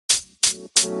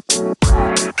Bueno,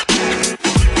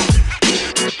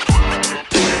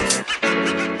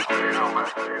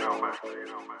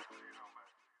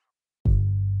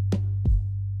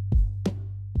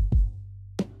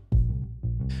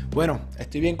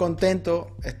 estoy bien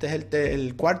contento. Este es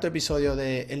el cuarto episodio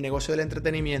de El negocio del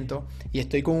entretenimiento y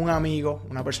estoy con un amigo,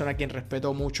 una persona a quien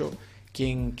respeto mucho,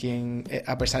 quien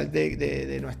a pesar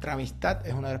de nuestra amistad,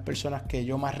 es una de las personas que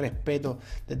yo más respeto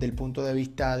desde el punto de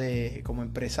vista de como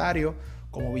empresario,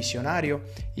 como visionario,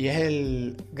 y es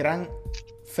el gran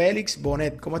Félix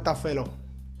Bonnet. ¿Cómo estás, Felo?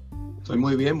 Estoy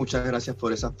muy bien, muchas gracias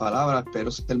por esas palabras.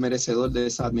 Espero ser el merecedor de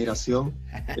esa admiración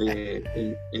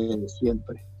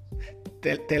siempre.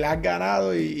 Te la has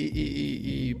ganado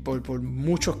y por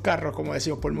muchos carros, como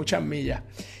decimos, por muchas millas.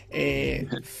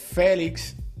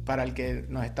 Félix, para el que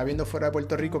nos está viendo fuera de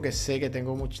Puerto Rico, que sé que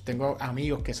tengo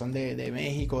amigos que son de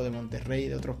México, de Monterrey,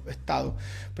 de otros estados,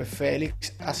 pues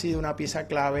Félix ha sido una pieza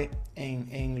clave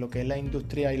en lo que es la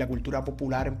industria y la cultura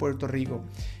popular en Puerto Rico,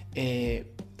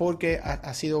 porque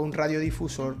ha sido un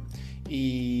radiodifusor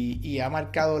y ha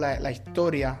marcado la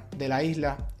historia de la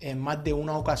isla en más de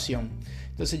una ocasión.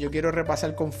 Entonces yo quiero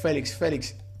repasar con Félix.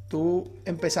 Félix, tú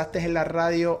empezaste en la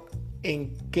radio,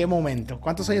 ¿en qué momento?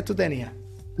 ¿Cuántos años tú tenías?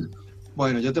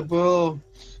 Bueno, yo te puedo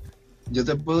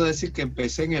decir que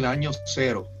empecé en el año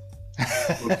 0,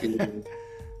 porque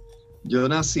yo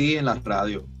nací en la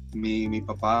radio. Mi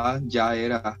papá ya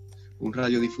era un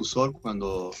radiodifusor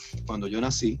cuando yo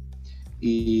nací,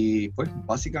 y pues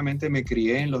básicamente me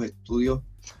crié en los estudios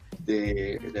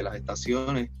de las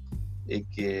estaciones en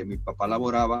que mi papá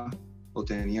laboraba o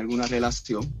tenía alguna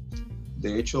relación.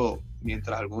 De hecho,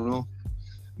 mientras algunos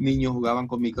niños jugaban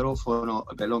con micrófonos,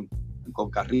 con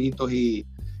carritos y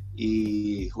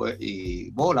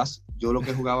bolas, yo lo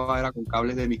que jugaba era con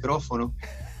cables de micrófono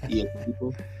y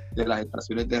equipos de las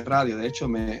estaciones de radio. De hecho,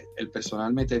 el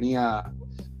personal me tenía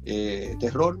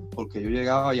terror, porque yo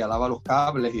llegaba y alaba los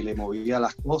cables y le movía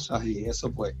las cosas, y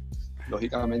eso pues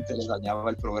lógicamente les dañaba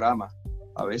el programa,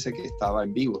 a veces que estaba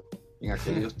en vivo en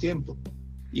aquellos tiempos.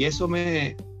 Y eso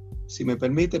si me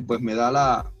permite, pues me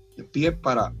da el pie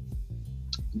para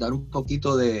dar un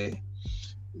poquito de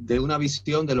una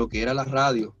visión de lo que era la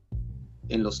radio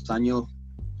en los años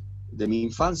de mi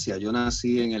infancia. Yo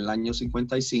nací en el año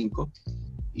 55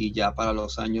 y ya para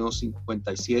los años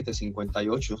 57,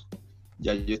 58,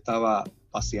 ya yo estaba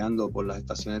paseando por las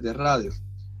estaciones de radio.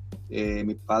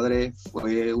 Mi padre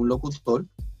fue un locutor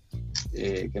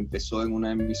que empezó en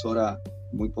una emisora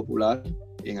muy popular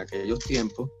en aquellos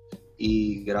tiempos,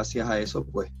 y gracias a eso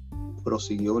pues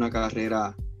prosiguió una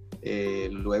carrera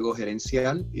luego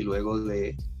gerencial y luego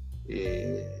de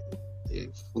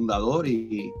fundador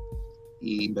y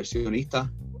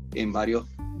inversionista en varios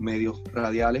medios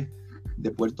radiales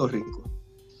de Puerto Rico.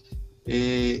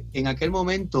 En aquel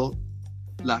momento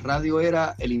la radio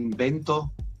era el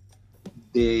invento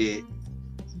del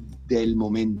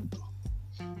momento.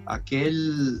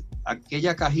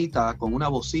 Aquella cajita con una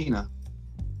bocina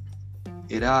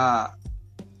era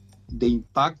de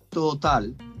impacto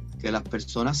tal que las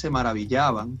personas se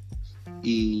maravillaban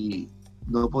y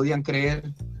no podían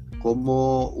creer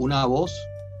cómo una voz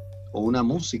o una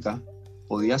música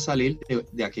podía salir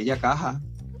de aquella caja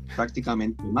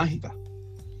prácticamente mágica.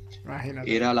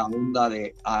 Imagínate. Era la onda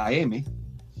de AM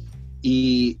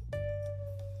y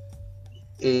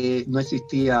no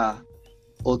existía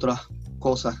otras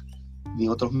cosas ni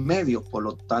otros medios, por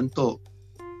lo tanto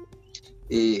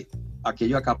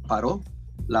aquello acaparó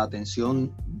la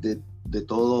atención de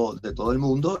todo el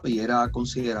mundo, y era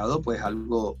considerado pues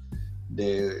algo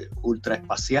de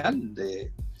ultraespacial,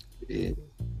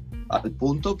 al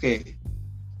punto que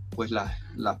pues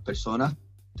las personas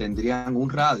tendrían un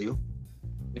radio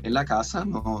en la casa.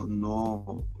 No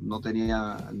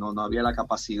había la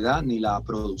capacidad ni la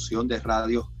producción de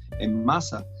radios en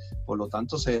masa, por lo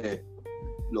tanto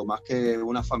lo más que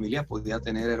una familia podía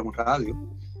tener era un radio,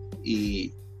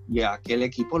 y aquel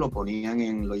equipo lo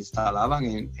instalaban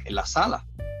en la sala,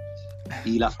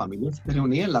 y la familia se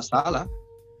reunía en la sala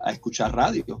a escuchar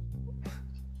radio.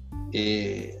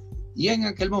 Y en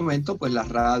aquel momento pues la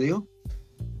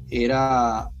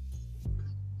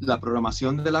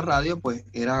programación de la radio pues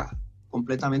era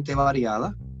completamente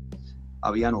variada.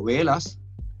 Había novelas,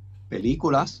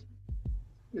 películas,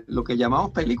 lo que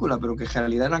llamamos películas, pero que en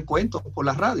realidad eran cuentos por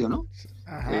la radio, ¿no?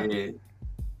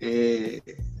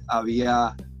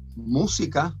 Había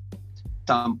música.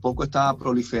 Tampoco estaba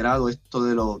proliferado esto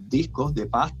de los discos de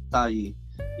pasta y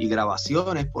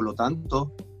grabaciones, por lo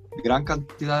tanto gran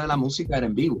cantidad de la música era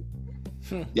en vivo.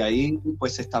 De ahí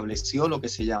pues se estableció lo que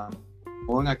se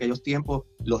llamó en aquellos tiempos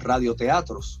los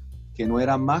radioteatros, que no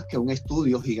eran más que un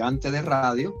estudio gigante de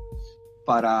radio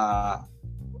para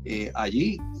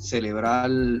allí celebrar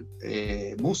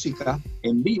música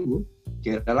en vivo,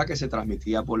 que era la que se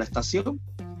transmitía por la estación,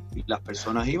 y las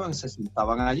personas iban, se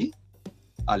sentaban allí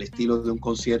al estilo de un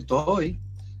concierto hoy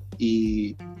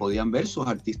y podían ver sus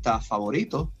artistas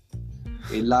favoritos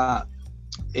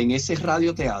en ese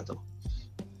radioteatro.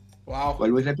 Wow.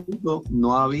 Vuelvo y repito,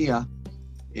 no había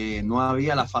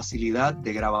la facilidad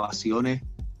de grabaciones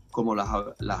como las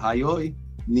hay hoy,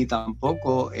 ni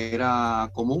tampoco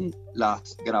era común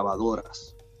las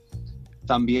grabadoras.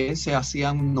 También se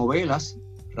hacían novelas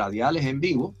radiales en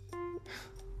vivo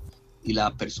y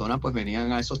las personas pues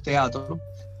venían a esos teatros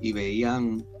y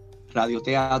veían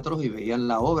radioteatros y veían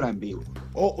la obra en vivo.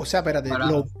 O sea, espérate,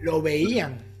 lo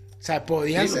veían. O sea,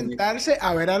 podían sentarse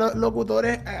a ver a los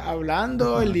locutores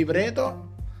hablando, el libreto.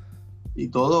 Y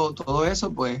todo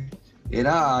eso pues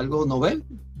era algo novel.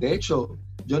 De hecho,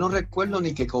 yo no recuerdo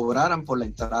ni que cobraran por la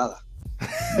entrada.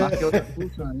 Más que otra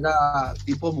cosa, era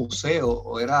tipo museo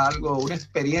o era una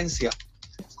experiencia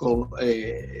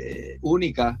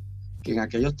única que en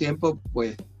aquellos tiempos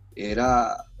pues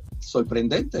era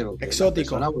sorprendente.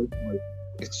 Exótico.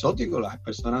 Exótico. Las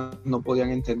personas no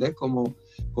podían entender cómo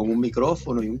con un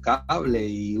micrófono y un cable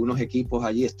y unos equipos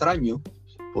allí extraños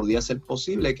podía ser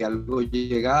posible que algo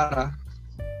llegara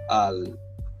a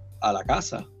la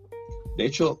casa. De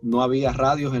hecho, no había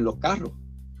radios en los carros.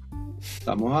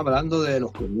 Estamos hablando de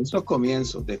los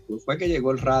comienzos. Después fue que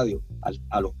llegó el radio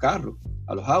a los carros,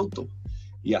 a los autos.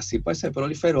 Y así pues se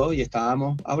proliferó y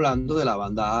estábamos hablando de la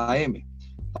banda AM.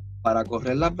 Para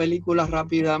correr las películas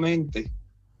rápidamente,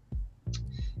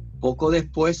 poco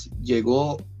después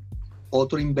llegó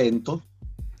otro invento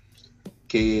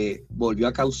que volvió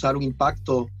a causar un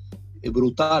impacto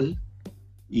brutal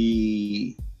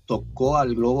y tocó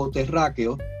al globo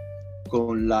terráqueo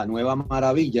con la nueva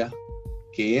maravilla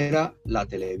que era la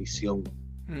televisión.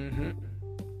 Uh-huh.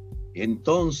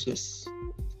 Entonces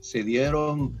se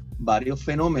dieron varios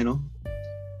fenómenos.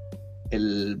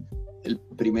 El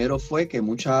primero fue que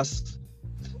muchas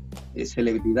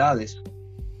celebridades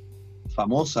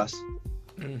famosas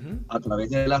uh-huh. a través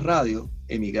de la radio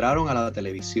emigraron a la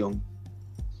televisión.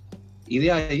 Y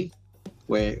de ahí,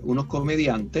 pues unos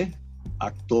comediantes,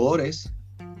 actores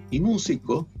y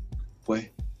músicos,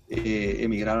 pues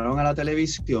emigraron a la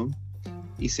televisión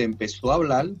y se empezó a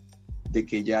hablar de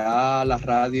que ya la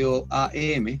radio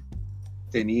AM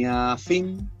tenía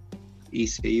fin y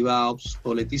se iba a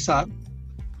obsoletizar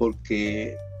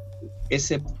porque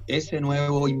ese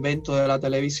nuevo invento de la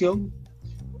televisión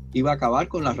iba a acabar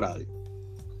con la radio.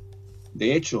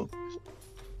 De hecho,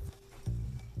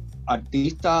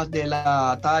 artistas de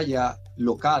la talla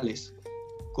locales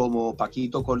como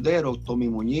Paquito Cordero, Tommy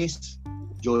Muñiz,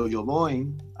 Yo-Yo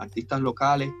Boing, artistas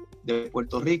locales de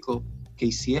Puerto Rico que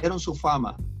hicieron su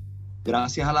fama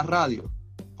gracias a la radio,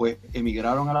 pues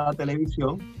emigraron a la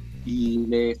televisión y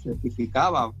le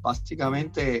certificaba,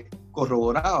 básicamente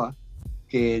corroboraba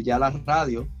que ya la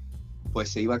radio pues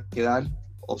se iba a quedar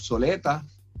obsoleta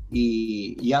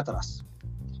y atrás.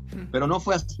 Pero no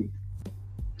fue así.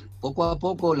 Poco a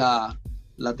poco la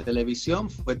televisión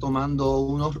fue tomando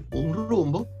un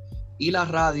rumbo y la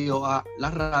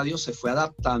radio se fue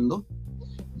adaptando.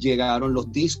 Llegaron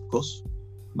los discos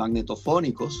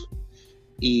magnetofónicos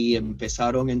y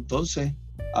empezaron entonces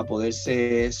a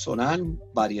poderse sonar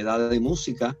variedad de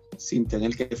música sin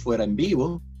tener que fuera en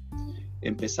vivo.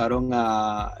 Empezaron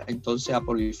entonces a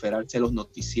proliferarse los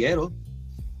noticieros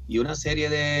y una serie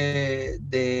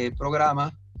de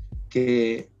programas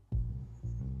que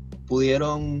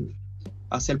pudieron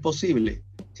hacer posible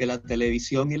que la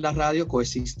televisión y la radio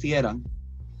coexistieran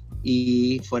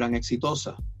y fueran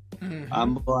exitosas. Uh-huh.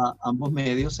 Ambos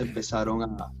medios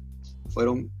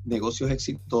fueron negocios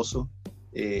exitosos,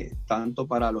 tanto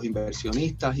para los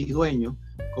inversionistas y dueños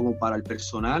como para el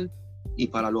personal y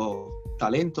para los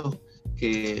talentos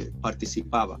que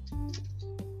participaban.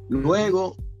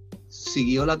 Luego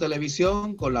siguió la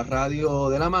televisión con la radio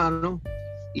de la mano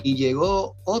y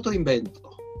llegó otro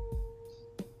invento.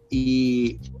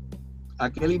 Y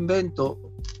aquel invento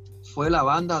fue la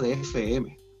banda de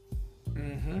FM.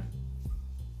 Uh-huh.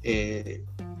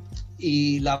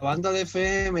 Y la banda de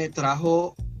FM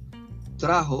trajo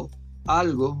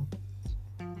algo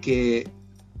que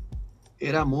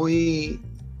era muy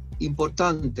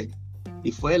importante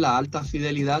y fue la alta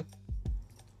fidelidad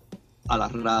a la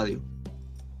radio.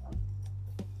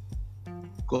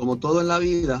 Como todo en la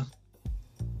vida,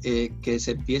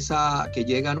 que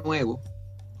llega nuevo,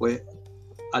 pues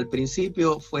al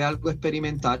principio fue algo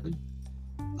experimental,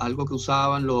 algo que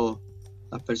usaban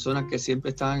las personas que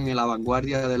siempre están en la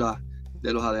vanguardia de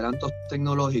los adelantos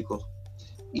tecnológicos,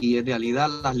 y en realidad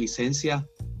las licencias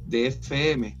de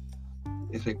FM,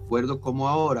 recuerdo como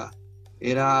ahora,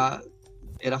 era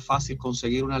fácil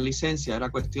conseguir una licencia, era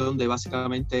cuestión de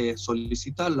básicamente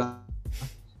solicitarla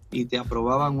y te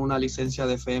aprobaban una licencia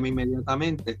de FM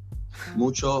inmediatamente.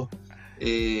 Muchos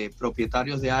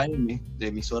propietarios de AM, de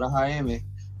emisoras AM,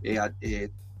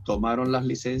 tomaron las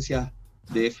licencias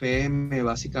de FM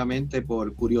básicamente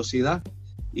por curiosidad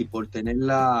y por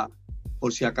tenerla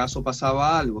por si acaso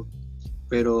pasaba algo,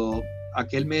 pero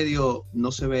aquel medio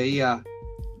no se veía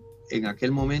en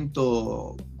aquel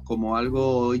momento como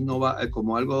algo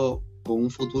como algo con un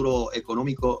futuro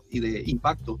económico y de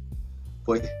impacto,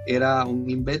 pues era un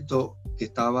invento que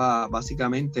estaba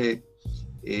básicamente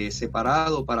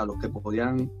separado para los que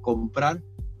podían comprar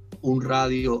un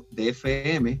radio de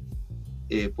FM,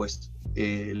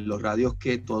 los radios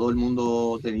que todo el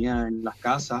mundo tenía en las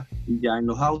casas y ya en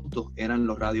los autos eran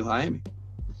los radios AM.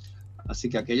 Así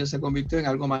que aquello se convirtió en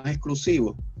algo más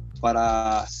exclusivo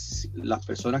para las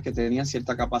personas que tenían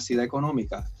cierta capacidad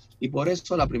económica. Y por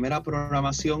eso la primera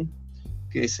programación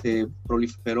que se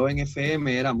proliferó en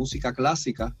FM era música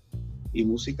clásica y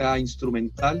música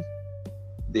instrumental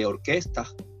de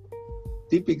orquestas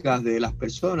típicas de las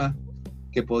personas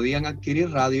que podían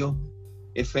adquirir radios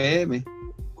FM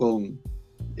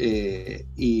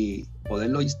y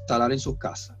poderlo instalar en sus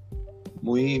casas.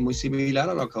 Muy, muy similar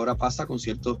a lo que ahora pasa con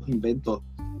ciertos inventos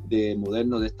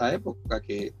modernos de esta época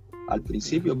que al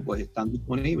principio pues están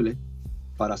disponibles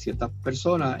para ciertas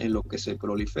personas en lo que se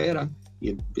proliferan y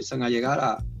empiezan a llegar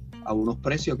a unos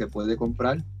precios que puede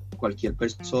comprar cualquier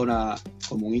persona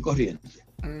común y corriente.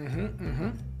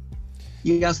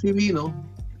 Y así vino,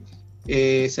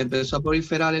 se empezó a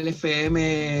proliferar el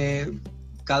FM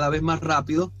cada vez más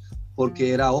rápido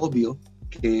porque era obvio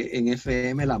que en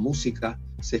FM la música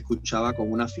se escuchaba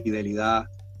con una fidelidad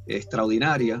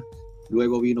extraordinaria.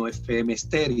 Luego vino FM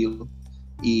estéreo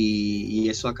y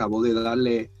eso acabó de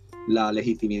darle la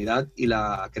legitimidad y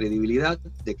la credibilidad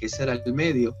de que ese era el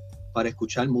medio para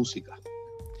escuchar música.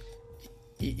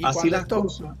 Y así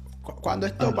cuando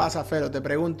esto pasa, Fero, te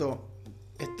pregunto,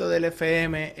 esto del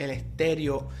FM, el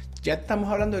estéreo, ya estamos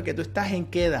hablando de que tú estás en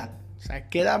qué edad. O sea,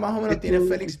 ¿qué edad más o menos tiene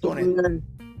Félix Bonnet?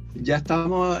 Ya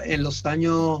estamos en los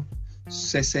años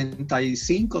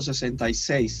 65,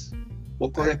 66,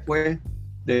 poco después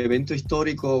de eventos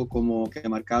históricos como que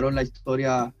marcaron la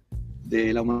historia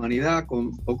de la humanidad,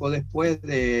 poco después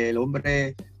del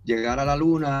hombre llegar a la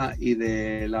luna y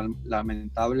del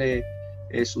lamentable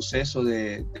suceso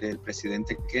del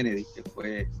presidente Kennedy, que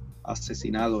fue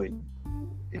asesinado en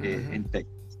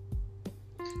Texas.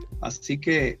 Así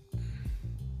que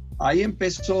ahí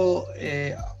empezó,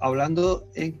 hablando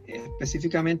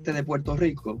específicamente de Puerto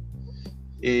Rico,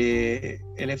 el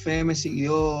FM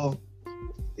siguió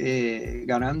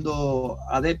ganando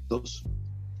adeptos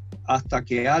hasta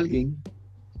que alguien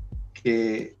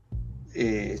que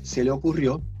se le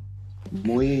ocurrió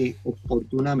muy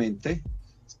oportunamente,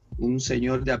 un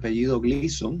señor de apellido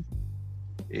Gleason,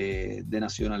 de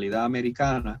nacionalidad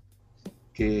americana,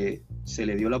 que se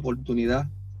le dio la oportunidad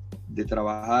de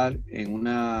trabajar en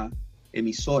una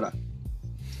emisora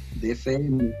de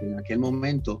FM que en aquel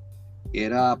momento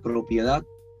era propiedad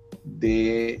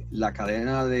de la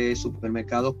cadena de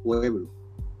supermercados Pueblo,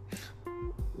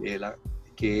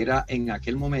 que era en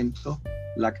aquel momento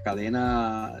la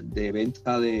cadena de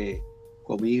venta de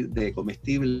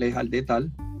comestibles al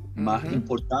detal más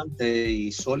importante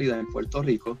y sólida en Puerto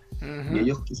Rico. Y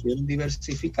ellos quisieron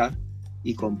diversificar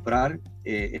y comprar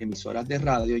emisoras de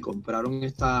radio y compraron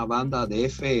esta banda de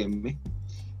FM.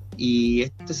 Y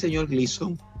este señor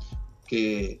Gleason,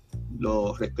 que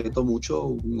lo respeto mucho,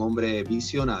 un hombre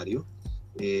visionario,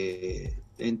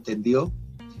 entendió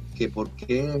que por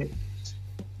qué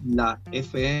la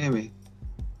FM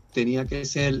tenía que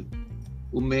ser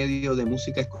un medio de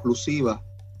música exclusiva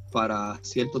para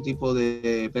cierto tipo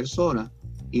de personas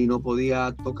y no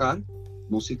podía tocar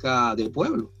música del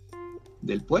pueblo,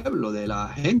 de la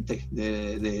gente,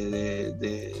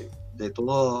 de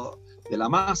todo, de la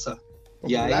masa.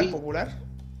 Popular.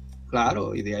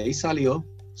 Claro, y de ahí salió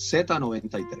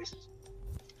Z93.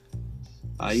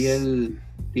 Ahí él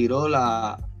tiró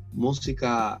la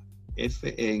música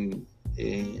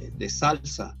de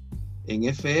salsa en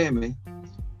FM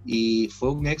y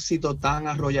fue un éxito tan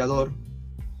arrollador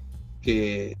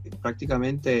que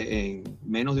prácticamente en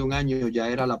menos de un año ya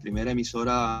era la primera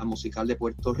emisora musical de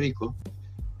Puerto Rico.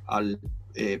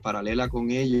 Paralela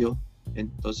con ello,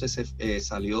 entonces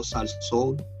salió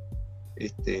Salsoul,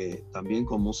 también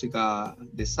con música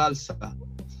de salsa,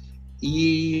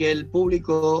 y el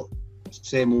público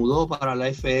se mudó para la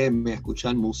FM a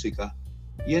escuchar música,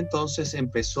 y entonces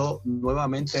empezó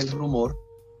nuevamente el rumor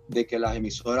de que las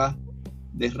emisoras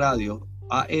de radio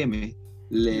AM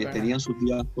le tenían sus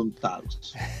días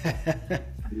contados.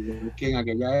 Que en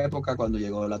aquella época, cuando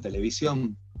llegó la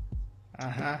televisión.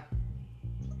 Ajá.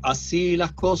 Así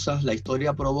las cosas, la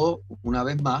historia probó una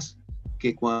vez más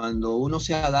que cuando uno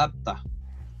se adapta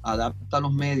a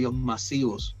los medios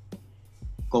masivos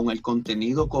con el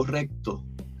contenido correcto,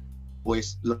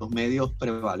 pues los medios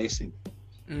prevalecen.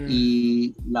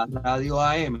 Y la radio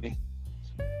AM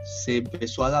se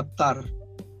empezó a adaptar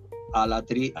a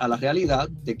la realidad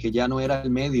de que ya no era el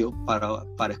medio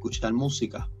para escuchar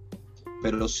música,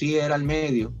 pero sí era el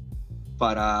medio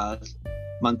para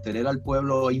mantener al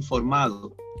pueblo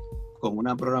informado con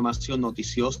una programación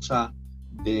noticiosa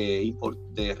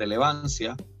de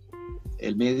relevancia,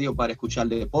 el medio para escuchar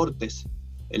deportes,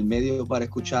 el medio para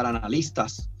escuchar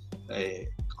analistas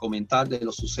comentar de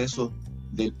los sucesos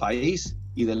del país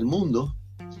y del mundo,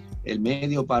 el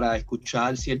medio para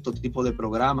escuchar cierto tipo de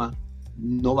programa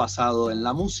no basado en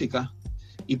la música,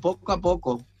 y poco a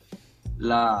poco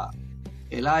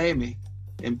el AM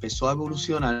empezó a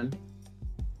evolucionar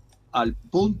al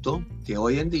punto que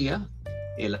hoy en día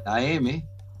el AM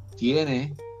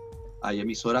hay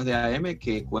emisoras de AM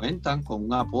que cuentan con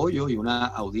un apoyo y una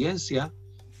audiencia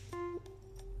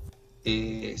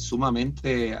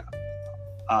sumamente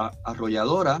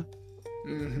arrolladora,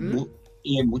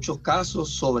 y en muchos casos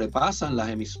sobrepasan las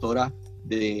emisoras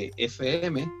de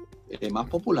FM más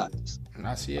populares.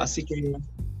 Así es. Así que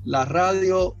la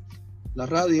radio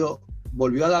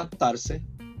volvió a adaptarse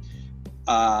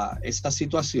a esta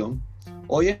situación.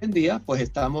 Hoy en día, pues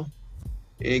estamos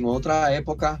en otra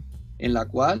época en la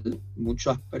cual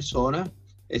muchas personas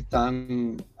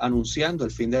están anunciando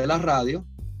el fin de la radio,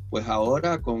 pues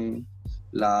ahora con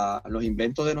los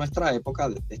inventos de nuestra época,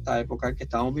 de esta época en que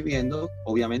estamos viviendo,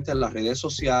 obviamente las redes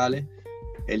sociales,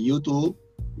 el YouTube,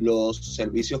 los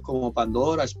servicios como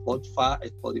Pandora,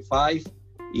 Spotify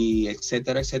y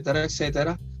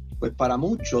etcétera, pues para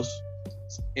muchos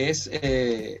es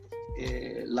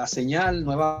la señal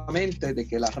nuevamente de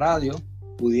que la radio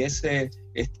pudiese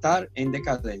estar en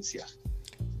decadencia.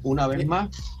 Una vez más,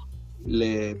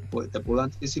 te puedo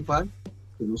anticipar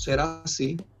que no será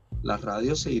así. La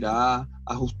radio se irá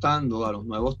ajustando a los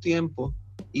nuevos tiempos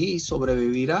y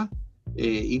sobrevivirá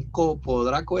y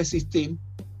podrá coexistir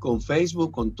con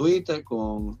Facebook, con Twitter,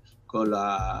 con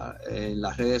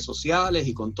las redes sociales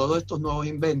y con todos estos nuevos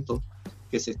inventos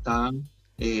que se están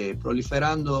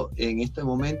proliferando en este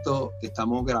momento que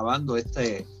estamos grabando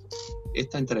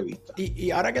esta entrevista.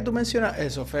 Y ahora que tú mencionas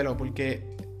eso, Felo,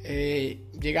 porque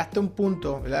llegaste a un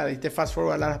punto, ¿verdad? Diste fast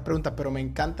forward a las preguntas, pero me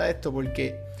encanta esto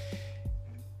porque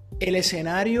el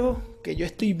escenario que yo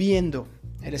estoy viendo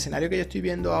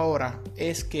ahora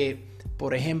es que,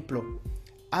 por ejemplo,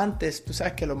 antes tú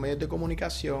sabes que los medios de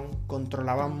comunicación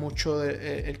controlaban mucho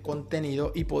el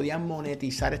contenido y podían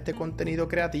monetizar este contenido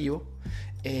creativo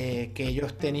que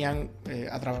ellos tenían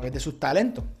a través de sus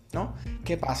talentos, ¿no?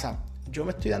 ¿Qué pasa? Yo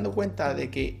me estoy dando cuenta de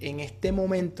que en este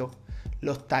momento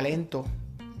los talentos,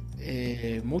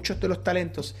 muchos de los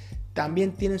talentos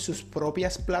también tienen sus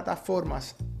propias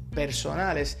plataformas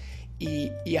personales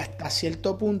y hasta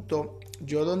cierto punto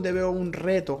yo donde veo un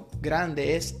reto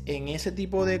grande es en ese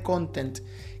tipo de content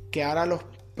que ahora los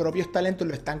propios talentos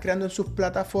lo están creando en sus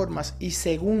plataformas, y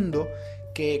segundo,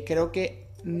 que creo que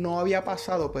no había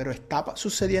pasado pero está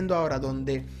sucediendo ahora,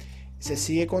 donde se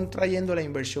sigue contrayendo la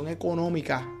inversión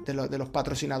económica de los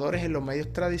patrocinadores en los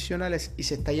medios tradicionales y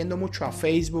se está yendo mucho a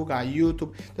Facebook, a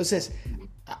YouTube. Entonces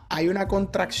hay una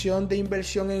contracción de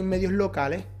inversión en medios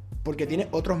locales porque tiene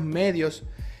otros medios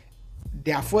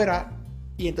de afuera,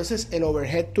 y entonces el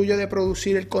overhead tuyo de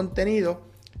producir el contenido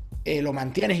lo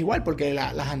mantienes igual porque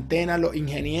las antenas, los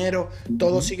ingenieros,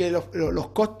 todo sigue los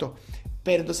costos,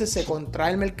 pero entonces se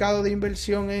contrae el mercado de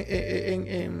inversión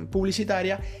en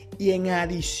publicitaria, y en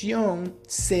adición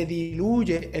se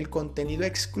diluye el contenido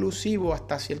exclusivo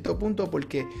hasta cierto punto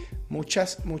porque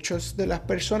muchas de las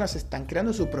personas están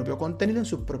creando su propio contenido en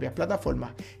sus propias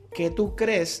plataformas. ¿Qué tú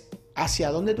crees?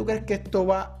 ¿Hacia dónde tú crees que esto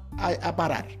va a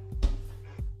parar?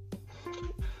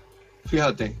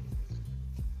 Fíjate,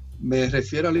 me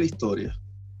refiero a la historia.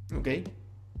 Okay.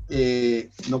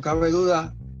 No cabe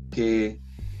duda que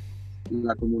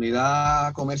la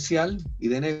comunidad comercial y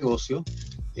de negocio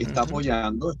está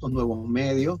apoyando estos nuevos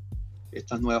medios,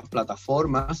 estas nuevas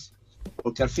plataformas,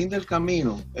 porque al fin del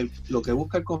camino lo que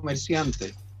busca el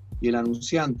comerciante y el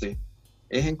anunciante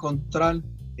es encontrar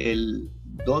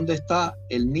dónde está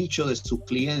el nicho de sus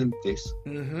clientes.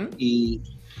 Y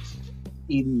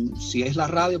si es la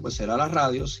radio, pues será la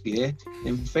radio. Si es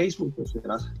en Facebook, pues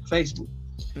será Facebook.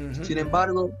 Sin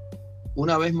embargo,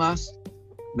 una vez más,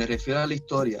 me refiero a la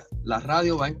historia. La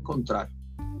radio va a encontrar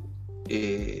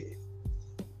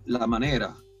la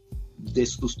manera de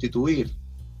sustituir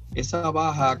esa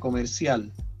baja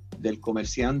comercial del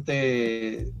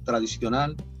comerciante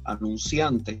tradicional,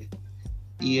 anunciante,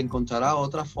 y encontrará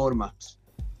otras formas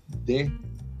de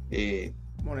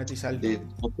monetizar, de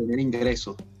obtener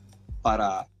ingresos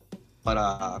para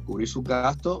cubrir sus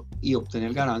gastos y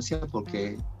obtener ganancias,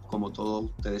 porque como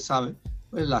todos ustedes saben,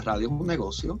 pues la radio es un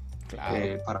negocio,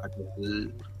 claro, para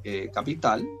crear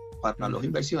capital para los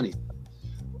inversionistas.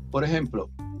 Por ejemplo,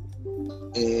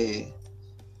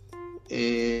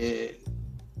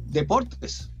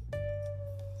 deportes.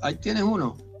 Ahí tienes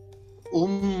uno.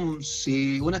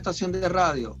 Si una estación de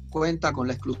radio cuenta con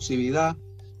la exclusividad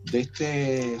de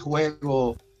este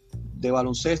juego de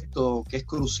baloncesto que es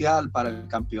crucial para el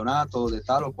campeonato de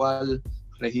tal o cual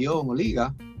región o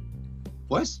liga,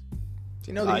 pues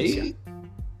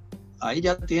ahí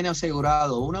ya tiene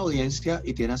asegurado una audiencia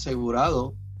y tiene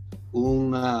asegurado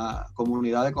una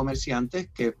comunidad de comerciantes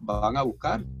que van a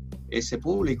buscar ese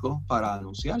público para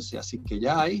anunciarse. Así que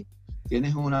ya ahí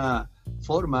tienes una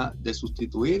forma de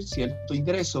sustituir cierto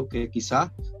ingreso que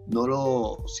quizás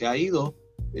se ha ido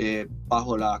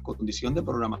bajo la condición de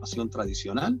programación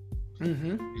tradicional.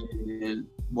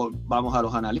 Vamos a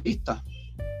los analistas.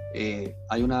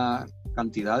 Hay una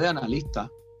cantidad de analistas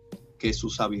que su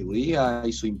sabiduría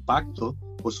y su impacto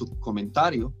por sus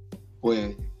comentarios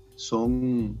pues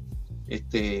son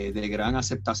de gran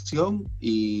aceptación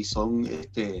y son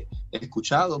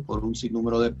escuchados por un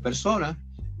sinnúmero de personas,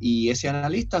 y ese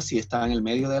analista, si está en el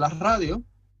medio de la radio,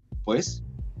 pues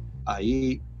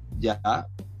ahí ya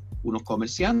unos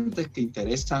comerciantes que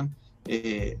interesan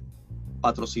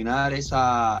patrocinar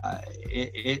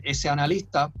ese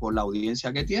analista por la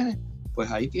audiencia que tiene,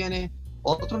 pues ahí tiene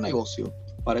otro negocio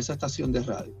para esa estación de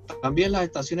radio. También las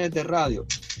estaciones de radio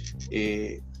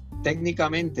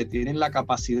técnicamente tienen la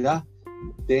capacidad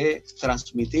de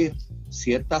transmitir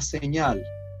cierta señal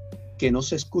que no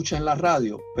se escucha en la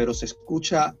radio, pero se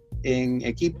escucha en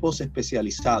equipos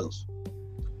especializados.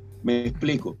 Me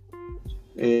explico.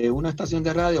 Una estación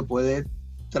de radio puede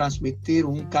transmitir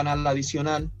un canal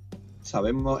adicional.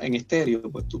 Sabemos en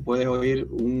estéreo, pues tú puedes oír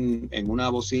en una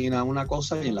bocina una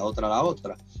cosa y en la otra la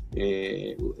otra,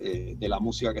 de la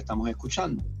música que estamos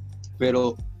escuchando.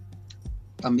 Pero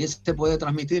también se puede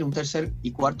transmitir un tercer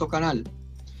y cuarto canal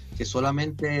que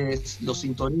solamente lo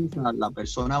sintoniza la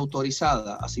persona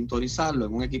autorizada a sintonizarlo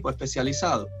en un equipo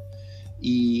especializado,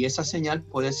 y esa señal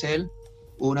puede ser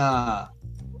una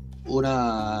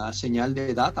señal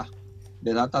de data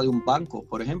de un banco,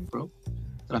 por ejemplo,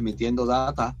 transmitiendo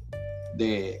data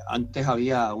antes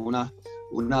había una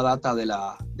data de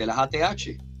las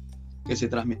ATH que se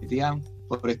transmitían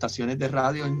por estaciones de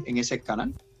radio en ese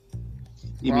canal.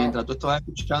 Y wow, mientras tú estabas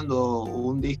escuchando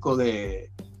un disco de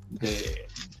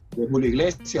Julio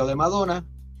Iglesias o de Madonna,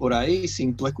 por ahí,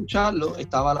 sin tú escucharlo,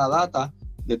 estaba la data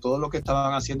de todo lo que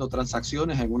estaban haciendo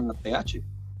transacciones en una ATH.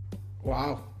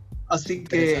 Wow. Así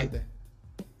que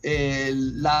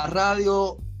la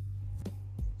radio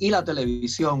y la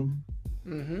televisión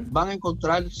van a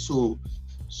encontrar su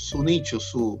nicho,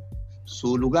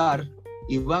 su lugar,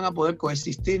 y van a poder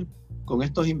coexistir con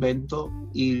estos inventos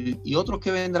y otros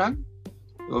que vendrán,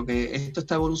 porque esto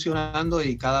está evolucionando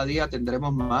y cada día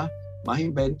tendremos más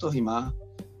inventos y más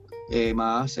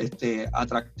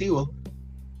atractivos,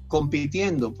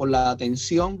 compitiendo por la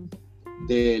atención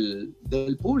del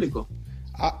público.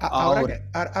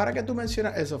 Ahora que tú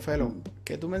mencionas eso, Felo,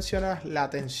 que tú mencionas la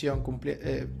atención,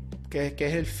 que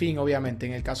es el fin, obviamente.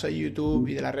 En el caso de YouTube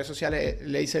y de las redes sociales,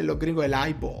 le dicen los gringos el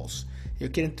eyeballs.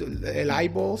 Ellos quieren el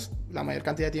eyeballs la mayor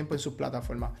cantidad de tiempo en sus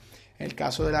plataformas. En el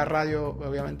caso de la radio,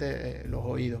 obviamente, los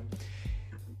oídos.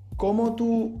 ¿Cómo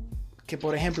tú, que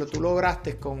por ejemplo, tú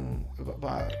lograste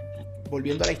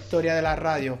volviendo a la historia de la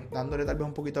radio, dándole tal vez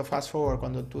un poquito fast forward,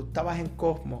 cuando tú estabas en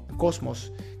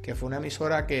Cosmos, que fue una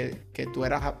emisora que tú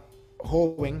eras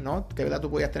joven, ¿no? Que verdad tú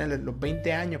podías tener los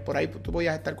 20 años por ahí, tú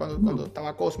podías estar cuando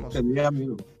estaba Cosmos.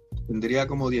 Tendría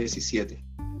como 17.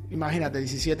 Imagínate,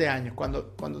 17 años.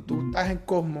 Cuando tú estás en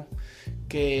Cosmos,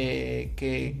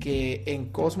 que en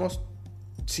Cosmos,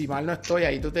 si mal no estoy,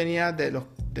 ahí tú tenías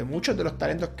de muchos de los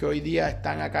talentos que hoy día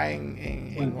están acá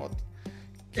en OT.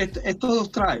 Esto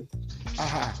nos trae.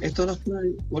 Ajá. Esto nos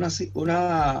trae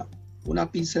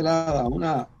una pincelada,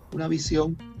 una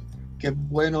visión que es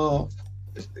bueno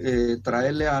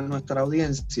traerle a nuestra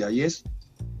audiencia, y es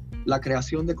la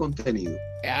creación de contenido.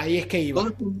 Ahí es que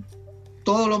iba.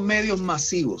 Todos los medios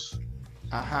masivos,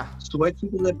 ajá, su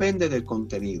éxito depende del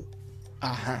contenido.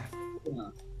 Ajá.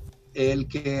 El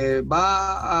que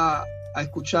va a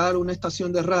escuchar una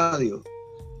estación de radio,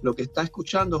 lo que está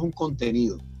escuchando es un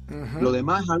contenido. Lo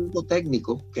demás es algo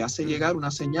técnico que hace llegar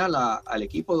una señal al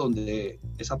equipo donde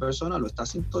esa persona lo está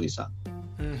sintonizando.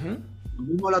 Lo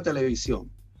mismo la televisión.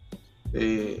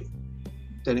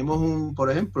 Tenemos por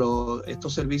ejemplo,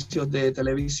 estos servicios de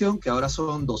televisión que ahora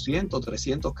son 200,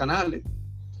 300 canales.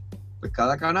 Pues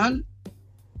cada canal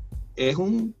es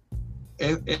una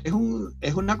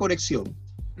conexión.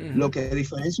 Lo que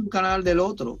diferencia un canal del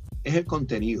otro es el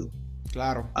contenido.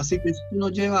 Claro. Así que esto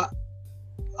nos lleva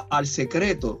al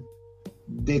secreto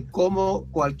de cómo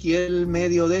cualquier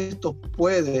medio de estos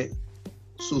puede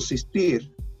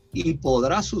subsistir y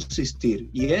podrá subsistir,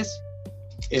 y es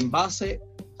en base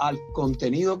al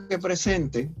contenido que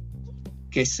presente,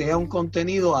 que sea un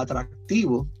contenido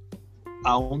atractivo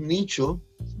a un nicho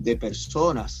de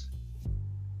personas.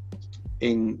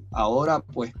 Ahora,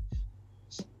 pues,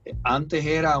 antes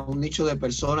era un nicho de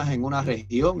personas en una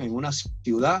región, en una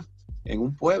ciudad, en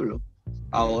un pueblo.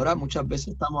 Ahora muchas veces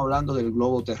estamos hablando del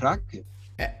globo terráqueo.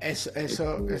 Eso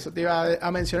te iba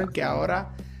a mencionar, que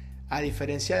ahora, a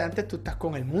diferencia de antes, tú estás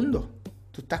con el mundo.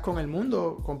 Tú estás con el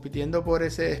mundo compitiendo por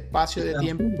ese espacio de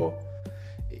tiempo.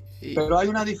 Pero hay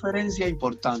una diferencia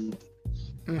importante.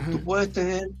 Tú puedes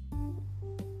tener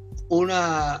un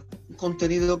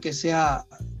contenido que sea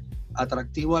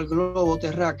atractivo al globo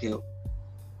terráqueo,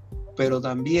 pero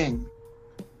también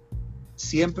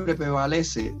siempre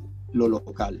prevalece lo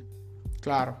local.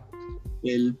 Claro.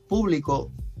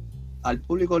 Al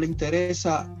público le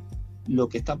interesa lo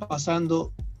que está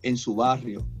pasando en su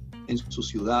barrio, en su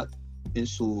ciudad, en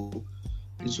su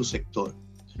sector.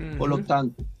 Por lo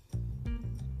tanto,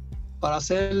 para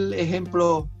hacer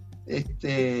ejemplos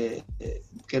que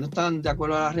no están de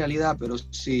acuerdo a la realidad, pero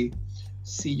si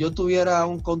yo tuviera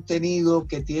un contenido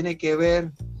que tiene que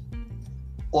ver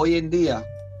hoy en día,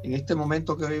 en este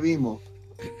momento que vivimos,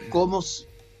 cómo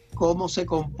se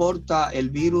comporta el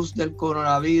virus del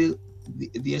coronavirus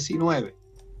 19,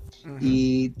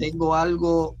 y tengo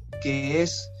algo que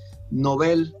es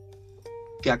novel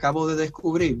que acabo de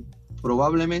descubrir,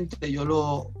 probablemente yo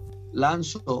lo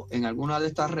lanzo en alguna de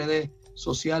estas redes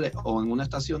sociales o en una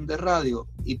estación de radio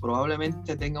y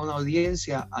probablemente tenga una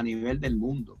audiencia a nivel del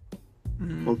mundo.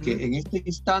 Porque en este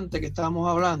instante que estábamos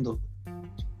hablando,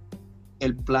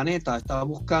 el planeta está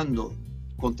buscando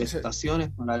contestaciones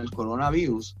para el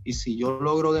coronavirus, y si yo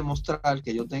logro demostrar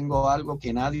que yo tengo algo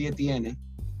que nadie tiene,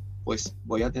 pues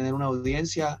voy a tener una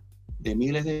audiencia de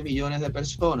miles de millones de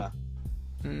personas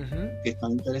que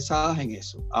están interesadas en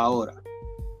eso. Ahora,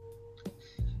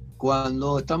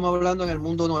 cuando estamos hablando en el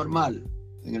mundo normal,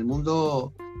 en el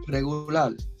mundo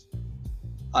regular,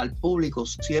 al público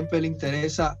siempre le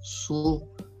interesa su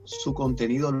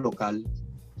contenido local.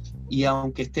 Y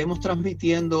aunque estemos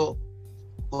transmitiendo,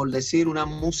 por decir, una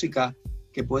música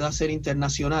que pueda ser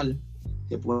internacional,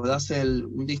 que pueda ser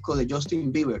un disco de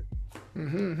Justin Bieber,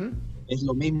 es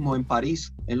lo mismo en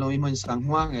París, es lo mismo en San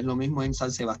Juan, es lo mismo en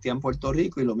San Sebastián, Puerto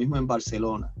Rico, y lo mismo en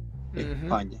Barcelona,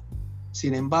 España.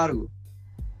 Sin embargo,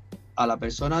 a la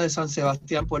persona de San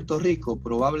Sebastián, Puerto Rico,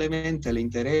 probablemente le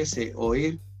interese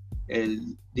oír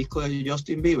el disco de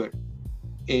Justin Bieber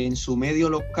en su medio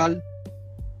local,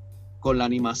 con la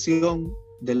animación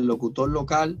del locutor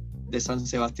local de San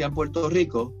Sebastián, Puerto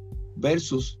Rico,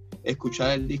 versus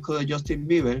escuchar el disco de Justin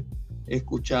Bieber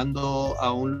escuchando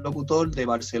a un locutor de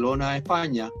Barcelona,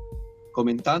 España,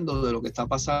 comentando de lo que está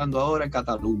pasando ahora en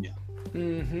Cataluña.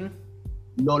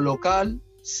 Lo local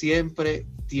siempre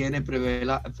tiene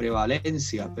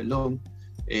prevalencia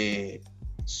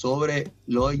sobre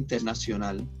lo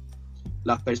internacional.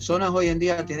 Las personas hoy en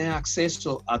día tienen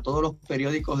acceso a todos los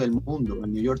periódicos del mundo,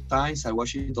 al New York Times, al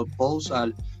Washington Post,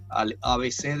 al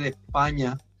ABC de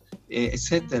España,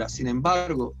 etcétera. Sin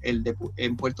embargo,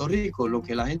 en Puerto Rico, lo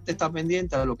que la gente está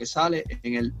pendiente es lo que sale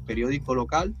en el periódico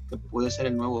local, que puede ser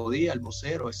el Nuevo Día, el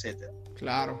Vocero, etcétera.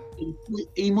 Claro.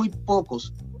 Y muy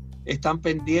pocos están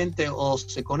pendientes o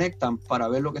se conectan para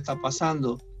ver lo que está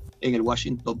pasando en el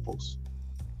Washington Post.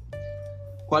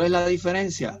 ¿Cuál es la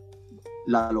diferencia?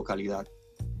 La localidad.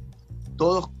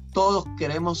 Todos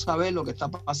queremos saber lo que está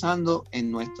pasando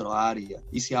en nuestra área.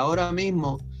 Y si ahora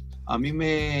mismo a mí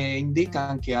me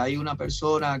indican que hay una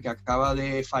persona que acaba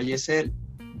de fallecer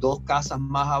 2 casas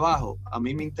más abajo, a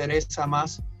mí me interesa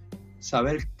más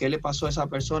saber qué le pasó a esa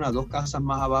persona 2 casas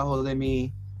más abajo de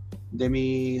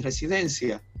mi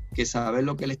residencia, que saber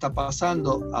lo que le está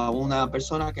pasando a una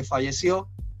persona que falleció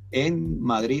en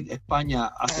Madrid, España,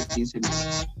 hace 15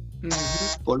 meses.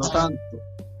 Por lo tanto,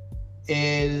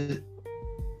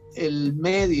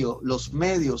 los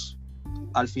medios,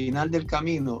 al final del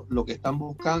camino, lo que están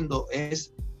buscando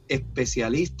es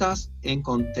especialistas en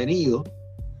contenido,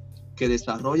 que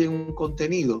desarrollen un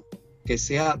contenido que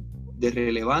sea de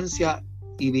relevancia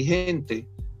y vigente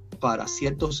para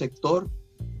cierto sector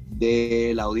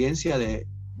de la audiencia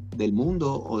del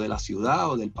mundo o de la ciudad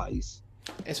o del país.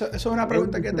 Eso es una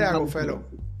pregunta que te hago, Felo.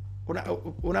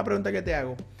 Una pregunta que te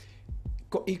hago.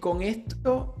 Y con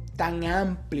esto tan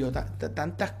amplio,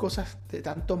 tantas cosas,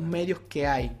 tantos medios que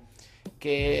hay,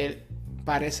 que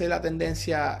parece la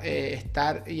tendencia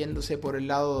estar yéndose por el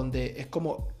lado donde es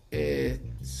como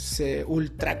se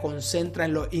ultra concentra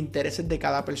en los intereses de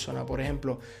cada persona. Por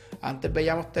ejemplo, antes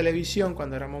veíamos televisión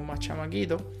cuando éramos más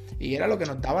chamaquitos y era lo que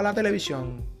nos daba la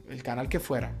televisión, el canal que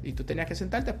fuera, y tú tenías que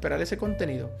sentarte a esperar ese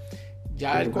contenido.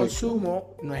 Ya el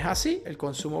consumo no es así. El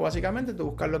consumo básicamente tú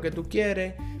buscas lo que tú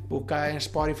quieres, buscas en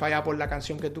Spotify, Apple la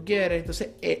canción que tú quieres.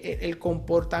 Entonces el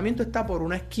comportamiento está por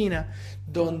una esquina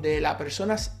donde la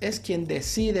persona es quien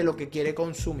decide lo que quiere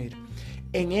consumir.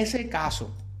 En ese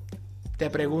caso, te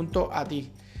pregunto a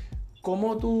ti,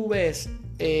 ¿cómo tú ves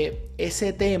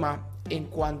ese tema en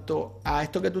cuanto a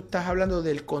esto que tú estás hablando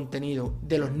del contenido,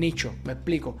 de los nichos? Me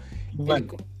explico.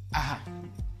 Bueno, Ajá,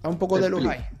 da un poco de luz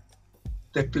ahí.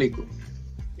 Te explico.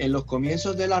 En los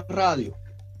comienzos de la radio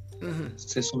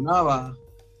se sonaba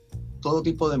todo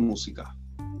tipo de música.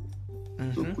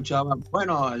 Tú escuchabas,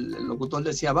 bueno, el locutor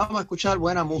decía, vamos a escuchar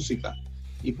buena música.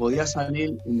 Y podía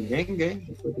salir un merengue,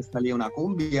 después te salía una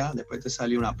cumbia, después te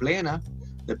salía una plena,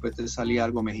 después te salía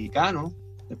algo mexicano,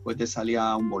 después te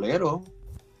salía un bolero,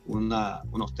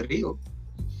 unos tríos.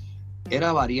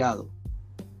 Era variado.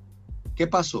 ¿Qué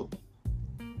pasó?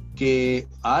 Que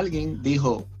alguien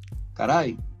dijo,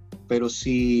 caray, pero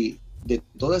si de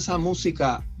toda esa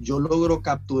música yo logro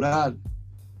capturar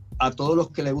a todos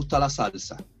los que les gusta la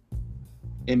salsa,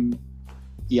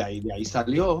 de ahí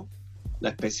salió la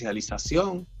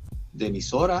especialización de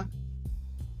emisoras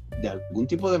de algún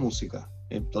tipo de música.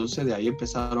 Entonces de ahí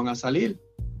empezaron a salir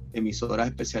emisoras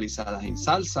especializadas en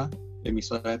salsa,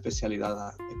 emisoras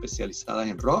especializadas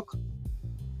en rock,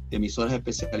 emisoras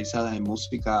especializadas en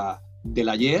música del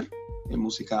ayer, en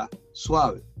música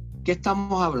suave. ¿Qué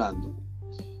estamos hablando?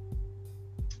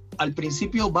 Al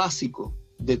principio básico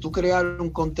de tú crear un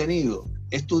contenido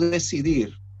es tú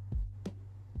decidir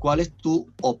cuál es tu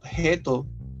objeto,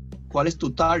 cuál es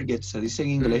tu target, se dice en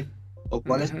inglés, o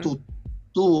cuál es tu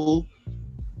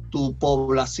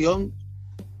población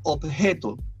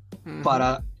objeto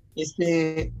para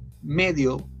ese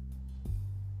medio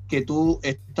que tú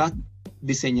estás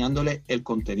diseñándole el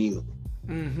contenido.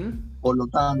 Por lo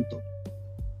tanto,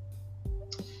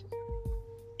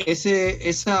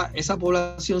 esa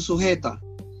población sujeta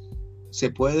se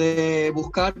puede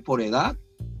buscar por edad.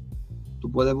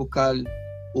 Tú puedes buscar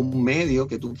un medio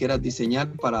que tú quieras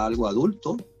diseñar para algo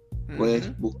adulto.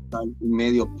 Puedes buscar un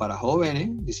medio para jóvenes,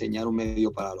 diseñar un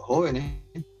medio para los jóvenes,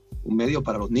 un medio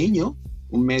para los niños,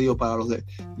 un medio para los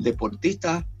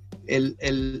deportistas.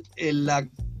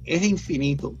 Es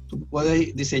infinito. Tú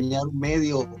puedes diseñar un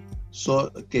medio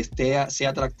que sea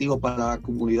atractivo para la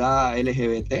comunidad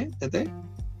LGBT.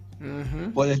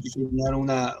 Puedes diseñar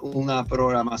una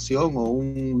programación o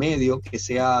un medio que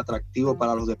sea atractivo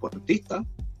para los deportistas.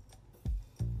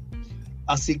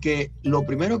 Así que lo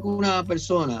primero que una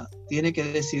persona tiene que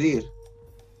decidir,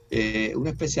 un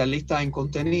especialista en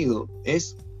contenido,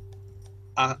 es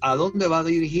a dónde va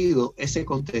dirigido ese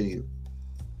contenido.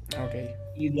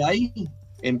 Y de ahí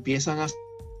empiezan a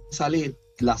salir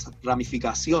las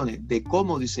ramificaciones de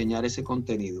cómo diseñar ese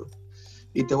contenido.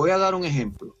 Y te voy a dar un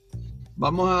ejemplo.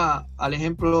 Vamos al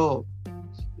ejemplo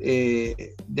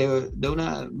de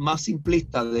una más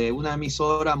simplista, de una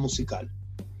emisora musical.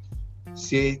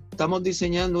 Si estamos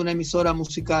diseñando una emisora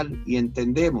musical y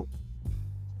entendemos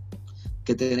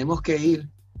que tenemos que ir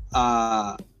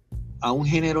a un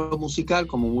género musical,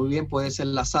 como muy bien puede ser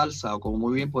la salsa, o como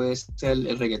muy bien puede ser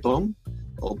el reggaetón,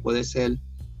 o puede ser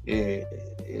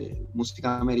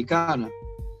música americana.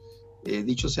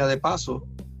 Dicho sea de paso,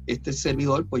 este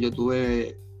servidor, pues yo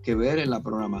tuve que ver en la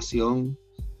programación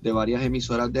de varias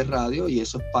emisoras de radio, y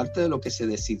eso es parte de lo que se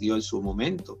decidió en su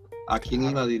momento, a quién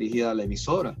iba dirigida la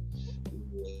emisora.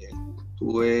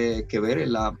 Tuve que ver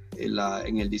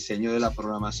en el diseño de la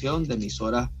programación de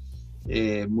emisoras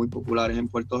muy populares en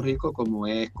Puerto Rico, como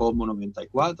es Como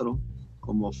 94,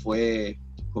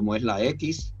 como es la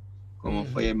X,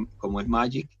 como es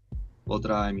Magic,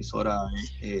 otra emisora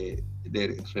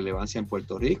de relevancia en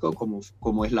Puerto Rico,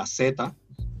 como es la Z,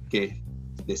 que es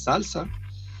de salsa,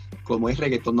 como es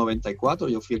Reggaetón 94,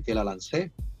 yo fui el que la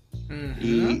lancé.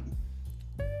 Y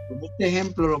con este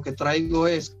ejemplo lo que traigo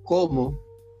es cómo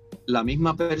la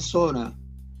misma persona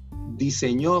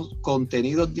diseñó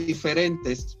contenidos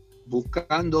diferentes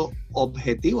buscando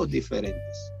objetivos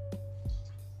diferentes.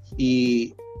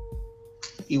 Y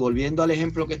volviendo al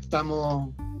ejemplo que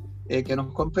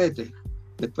nos compete,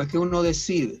 después que uno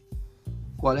decide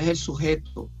cuál es el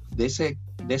sujeto de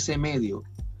ese medio,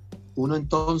 uno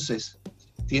entonces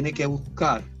tiene que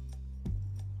buscar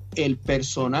el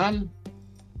personal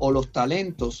o los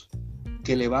talentos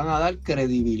que le van a dar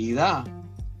credibilidad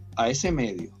a ese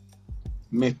medio.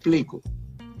 Me explico.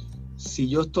 Si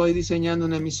yo estoy diseñando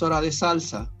una emisora de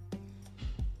salsa,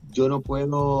 yo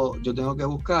tengo que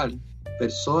buscar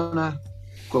personas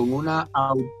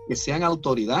que sean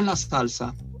autoridad en la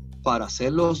salsa para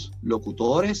ser los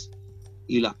locutores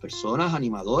y las personas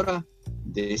animadoras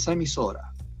de esa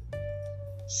emisora.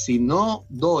 Si no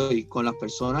doy con las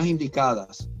personas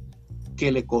indicadas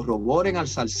que le corroboren al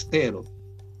salsero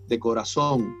de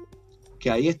corazón que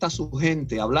ahí está su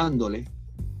gente hablándole,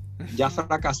 ya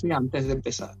fracasé antes de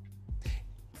empezar.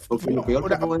 Porque lo peor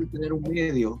que puede tener un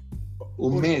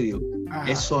medio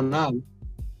es sonar.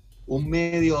 Un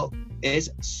medio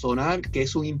es sonar que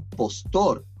es un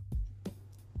impostor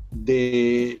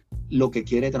de lo que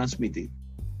quiere transmitir.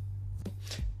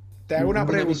 Te hago una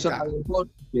pregunta.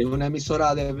 Es una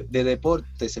emisora de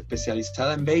deportes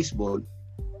especializada en béisbol.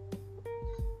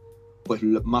 Pues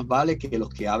más vale que los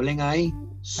que hablen ahí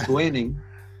suenen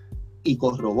y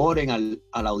corroboren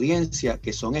a la audiencia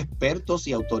que son expertos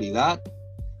y autoridad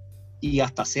y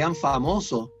hasta sean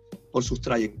famosos por sus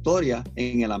trayectorias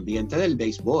en el ambiente del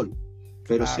béisbol.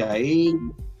 Pero claro, si ahí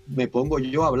me pongo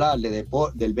yo a hablar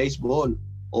del béisbol,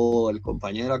 o el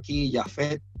compañero aquí,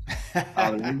 Jafet,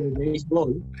 hablando de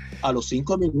béisbol, a los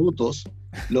 5 minutos,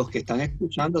 los que están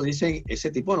escuchando dicen, ese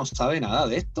tipo no sabe nada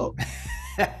de esto.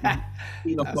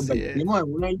 Y nos convertimos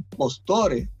en unos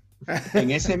impostores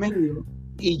en ese medio,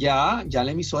 y ya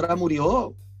la emisora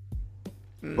murió,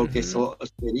 porque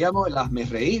seríamos el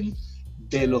hazmerreír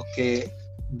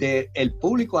del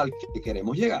público al que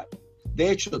queremos llegar.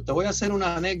 De hecho, te voy a hacer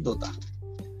una anécdota.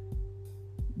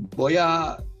 Voy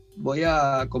a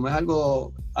como es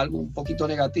algo un poquito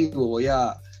negativo,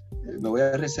 me voy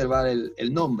a reservar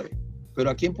el nombre. Pero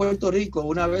aquí en Puerto Rico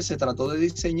una vez se trató de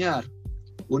diseñar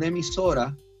una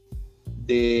emisora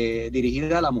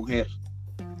dirigida a la mujer.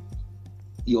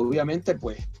 Y obviamente,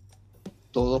 pues,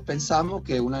 todos pensamos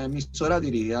que una emisora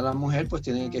dirigida a la mujer, pues,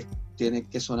 tiene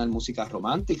que sonar música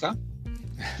romántica,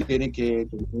 tiene que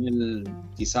tener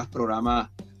quizás programas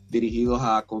dirigidos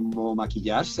a cómo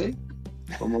maquillarse,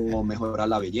 cómo mejorar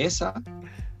la belleza,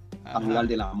 hablar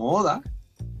de la moda,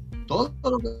 todo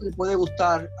lo que le puede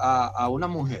gustar a una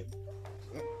mujer.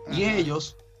 Y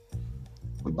ellos,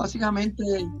 pues, básicamente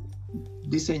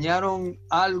diseñaron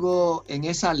algo en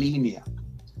esa línea.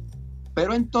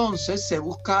 Pero entonces se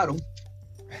buscaron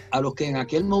a los que en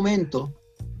aquel momento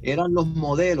eran los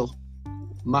modelos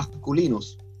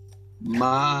masculinos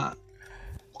más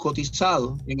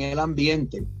cotizados en el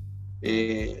ambiente,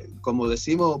 como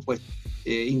decimos, pues,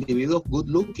 individuos good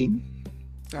looking,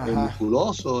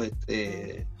 musculosos,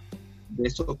 de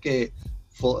esos que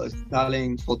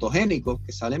salen fotogénicos,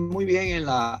 que salen muy bien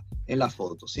en la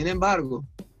foto. Sin embargo,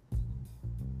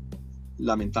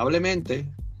 lamentablemente,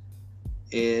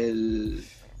 el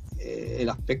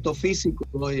aspecto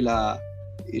físico y la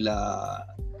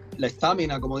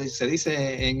estamina, como se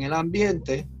dice en el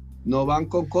ambiente, no van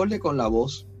concorde con la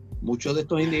voz. Muchos de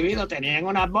estos individuos tenían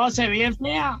unas voces bien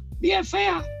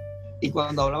feas, y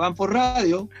cuando hablaban por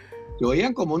radio, se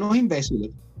oían como unos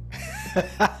imbéciles.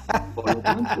 Por lo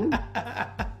tanto,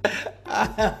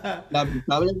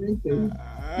 lamentablemente,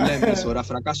 la emisora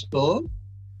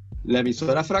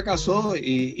fracasó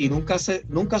y nunca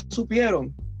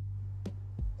supieron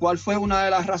cuál fue una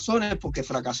de las razones por qué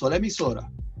fracasó la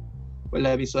emisora. Pues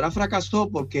la emisora fracasó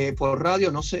porque por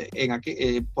radio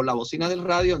por la bocina del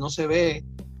radio no se ve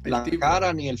la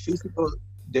cara ni el físico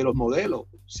de los modelos,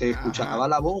 se escuchaba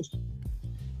la voz.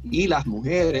 Y las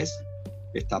mujeres,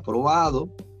 está probado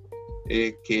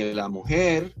que la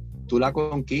mujer tú la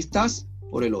conquistas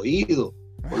por el oído,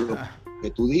 por lo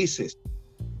que tú dices.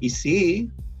 Y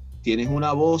si tienes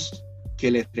una voz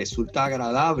que les resulta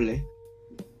agradable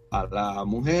a la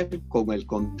mujer, con el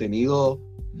contenido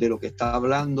de lo que está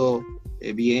hablando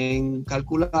bien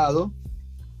calculado,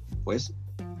 pues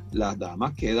las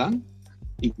damas quedan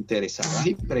interesadas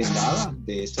y prendadas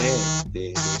de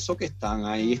eso que están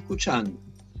ahí escuchando.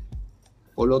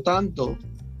 Por lo tanto,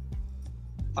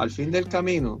 al fin del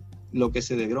camino, lo que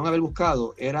se debieron haber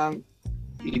buscado eran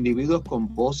individuos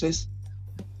con voces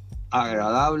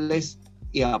agradables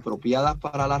y apropiadas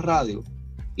para la radio,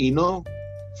 y no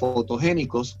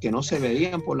fotogénicos que no se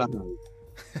verían por la radio.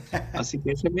 Así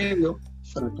que ese medio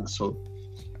fracasó.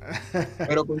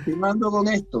 Pero continuando con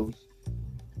esto,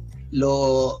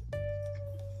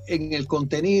 en el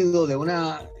contenido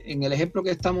en el ejemplo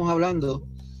que estamos hablando,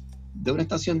 de una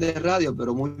estación de radio,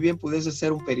 pero muy bien pudiese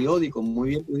ser un periódico, muy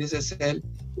bien pudiese ser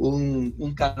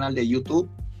un canal de YouTube,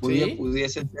 muy bien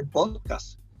pudiese ser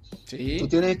podcast. Sí. Tú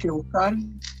tienes que buscar,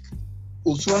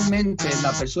 usualmente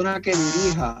la persona que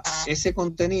dirija ese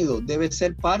contenido debe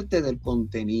ser parte del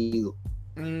contenido.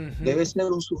 Debe ser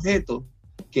un sujeto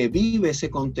que vive ese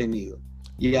contenido.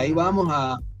 Y ahí vamos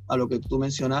a lo que tú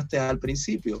mencionaste al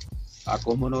principio, a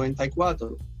Cosmo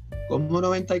 94. Cosmo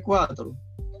 94,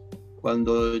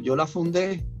 cuando yo la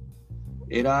fundé,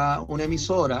 era una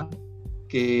emisora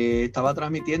que estaba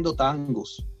transmitiendo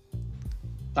tangos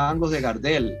de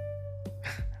Gardel.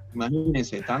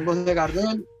 Imagínense, tangos de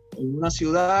Gardel en una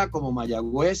ciudad como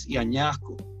Mayagüez y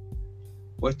Añasco.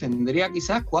 Pues tendría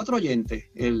quizás 4 oyentes,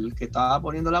 el que estaba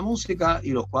poniendo la música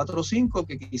y los 4 o 5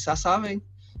 que quizás saben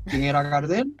quién era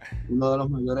Gardel, uno de los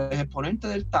mayores exponentes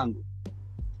del tango.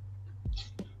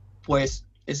 Pues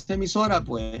esta emisora,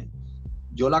 pues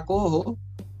yo la cojo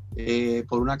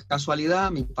por una casualidad,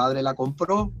 mi padre la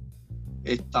compró,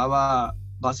 estaba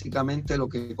básicamente lo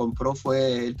que compró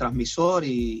fue el transmisor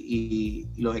y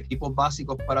los equipos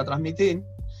básicos para transmitir,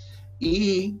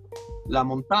 y la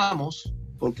montamos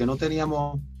porque no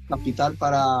teníamos capital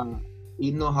para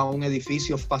irnos a un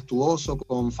edificio fastuoso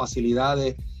con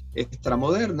facilidades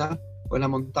extramodernas. Pues la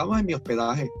montamos en mi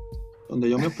hospedaje,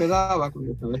 donde yo me hospedaba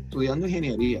cuando estaba estudiando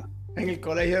ingeniería. En el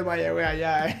colegio de Mayagüez,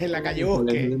 allá en la calle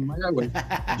Bosque.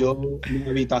 Mi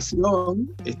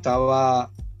habitación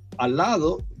estaba al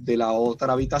lado de la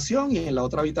otra habitación, y en la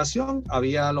otra habitación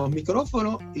había los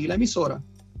micrófonos y la emisora.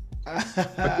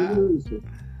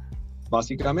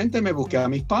 Básicamente me busqué a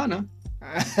mis panas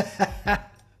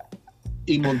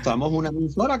y montamos una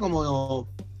emisora como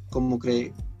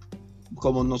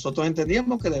nosotros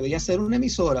entendíamos que debía ser una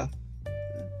emisora.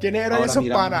 ¿Quiénes eran esos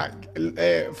panas?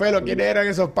 Felo, ¿quiénes eran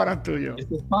esos panas tuyos?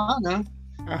 Esos panas,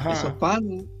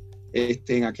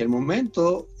 en aquel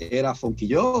momento era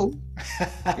Funky Joe,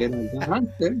 era el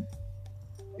Gangster,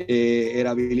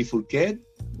 era Billy Fourquet,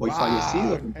 hoy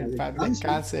fallecido. El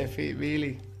descanse,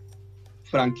 Billy.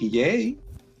 Frankie J,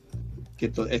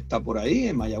 que está por ahí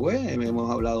en Mayagüez,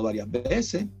 hemos hablado varias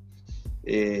veces.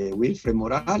 Wilfred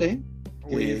Morales,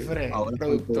 ahora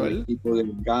productor. El tipo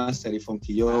de Gangster y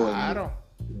Funky Joe. Claro,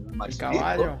 el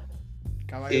caballo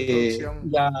de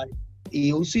producción.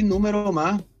 Y un sinnúmero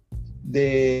más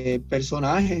de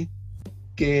personajes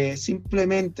que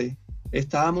simplemente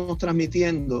estábamos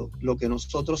transmitiendo lo que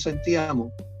nosotros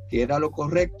sentíamos que era lo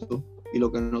correcto, y lo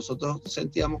que nosotros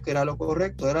sentíamos que era lo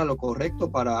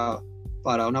correcto para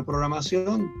una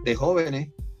programación de jóvenes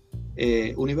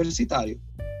universitarios.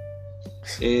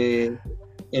 El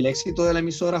éxito de la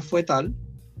emisora fue tal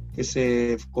que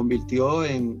se convirtió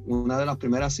en una de las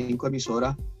primeras 5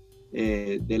 emisoras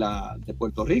de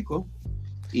Puerto Rico,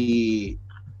 y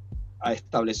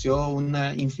estableció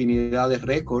una infinidad de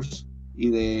récords y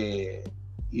de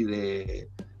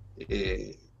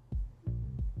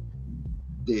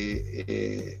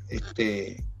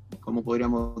 ¿cómo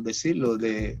podríamos decirlo?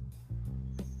 De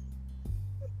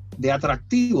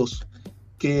atractivos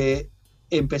que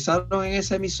empezaron en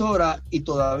esa emisora, y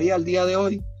todavía al día de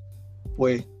hoy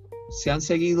pues se han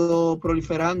seguido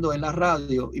proliferando en la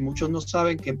radio, y muchos no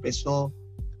saben que esto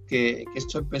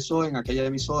empezó en aquella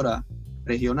emisora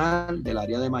regional del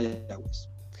área de Mayagüez.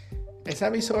 Esa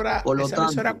emisora,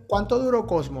 ¿cuánto duró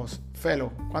Cosmos,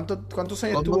 Felo? ¿Cuántos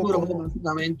años tuvo?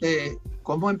 Básicamente,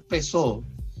 Cosmo empezó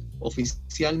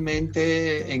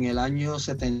oficialmente en el año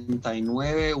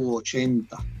 79 u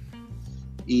 80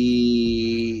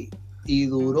 y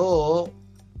duró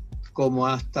como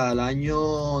hasta el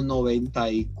año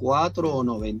 94 o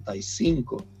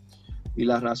 95, y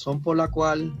la razón por la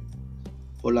cual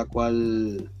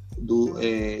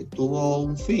tuvo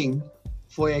un fin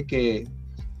fue que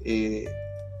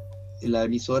la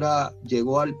emisora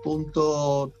llegó al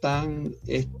punto tan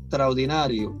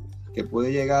extraordinario que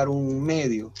puede llegar un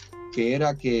medio, que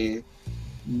era que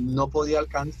no podía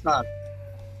alcanzar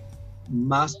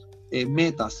más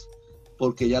metas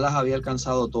porque ya las había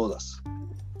alcanzado todas.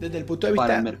 Desde el punto de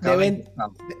vista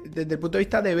desde el punto de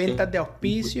vista de ventas de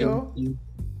auspicio,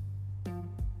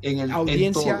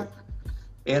 audiencia,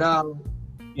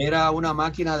 era una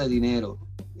máquina de dinero.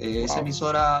 Esa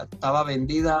emisora estaba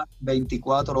vendida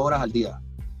 24 horas al día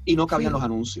y no cabían los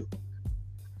anuncios.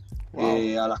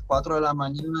 A las 4 de la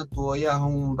mañana tú oías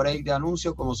un break de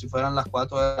anuncios como si fueran las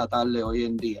 4 de la tarde hoy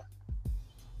en día.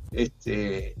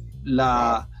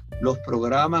 Los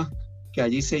programas que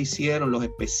allí se hicieron, los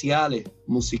especiales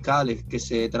musicales que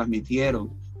se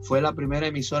transmitieron, fue la primera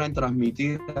emisora en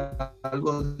transmitir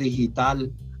algo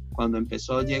digital cuando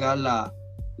empezó a llegar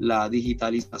la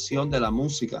digitalización de la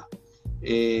música.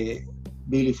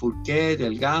 Billy Fourquet,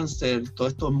 el Gangster,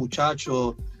 todos estos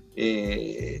muchachos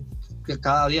que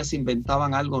cada día se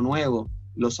inventaban algo nuevo,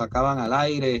 lo sacaban al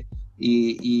aire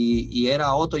y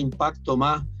era otro impacto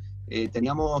más.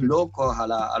 Teníamos locos a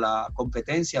la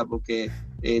competencia porque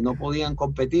no podían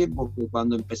competir, porque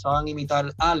cuando empezaban a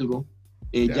imitar algo,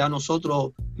 ya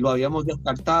nosotros lo habíamos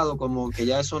descartado como que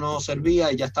ya eso no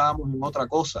servía y ya estábamos en otra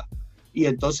cosa. Y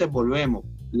entonces volvemos.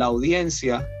 La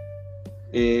audiencia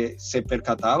se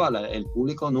percataba, el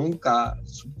público nunca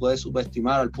puede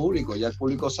subestimar al público. Ya el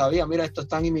público sabía, mira, esto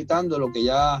están imitando lo que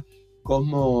ya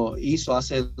Cosmo hizo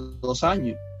hace 2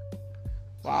 años.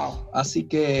 Wow. Así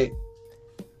que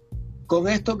con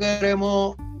esto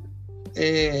queremos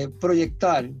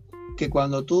proyectar que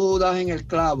cuando tú das en el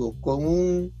clavo con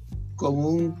un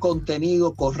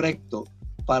contenido correcto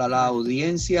para la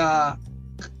audiencia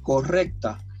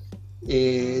correcta,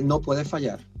 no puede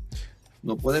fallar.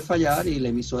 No puede fallar, y la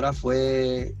emisora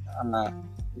fue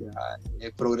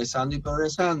progresando y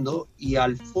progresando, y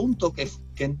al punto que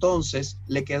entonces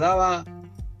le quedaba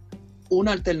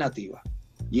una alternativa,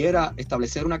 y era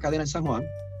establecer una cadena en San Juan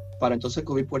para entonces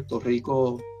cubrir Puerto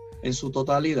Rico en su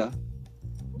totalidad.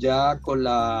 Ya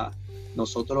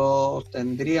nosotros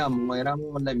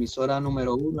éramos la emisora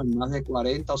número 1 en más de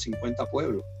 40 o 50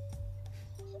 pueblos,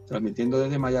 transmitiendo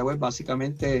desde Mayagüez,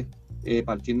 básicamente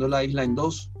partiendo la isla en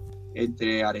dos,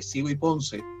 entre Arecibo y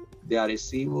Ponce. De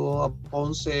Arecibo a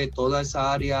Ponce, toda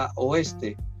esa área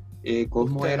oeste,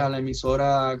 Cosmo era la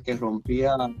emisora que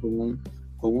rompía con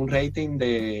un rating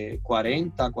de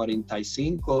 40,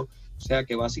 45, o sea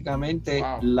que básicamente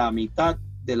la mitad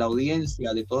de la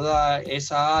audiencia de toda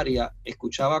esa área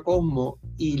escuchaba Cosmo,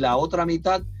 y la otra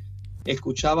mitad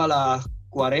escuchaba las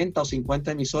 40 o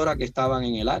 50 emisoras que estaban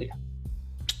en el área.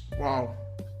 Wow.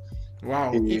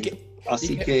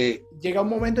 Así que llega un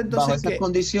momento entonces bajo esas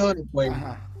condiciones, pues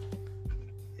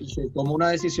se tomó una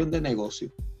decisión de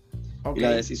negocio. Y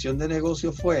la decisión de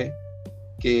negocio fue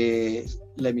que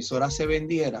la emisora se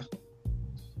vendiera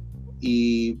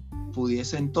y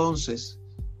pudiese entonces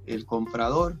el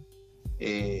comprador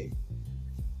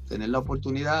tener la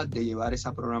oportunidad de llevar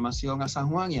esa programación a San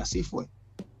Juan, y así fue.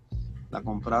 La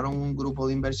compraron un grupo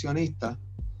de inversionistas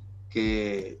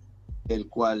del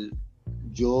cual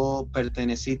yo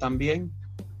pertenecí también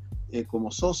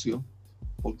como socio,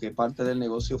 porque parte del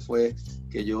negocio fue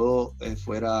que yo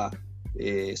fuera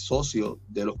socio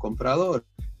de los compradores,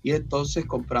 y entonces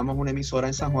compramos una emisora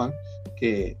en San Juan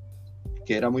que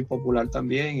era muy popular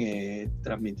también,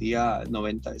 transmitía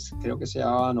 90, creo que se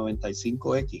llamaba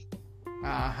 95X.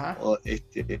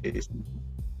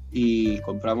 Y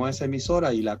compramos esa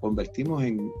emisora y la convertimos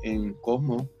en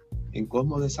Cosmo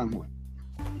de San Juan.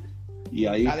 Y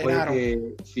ahí fue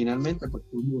que finalmente pues,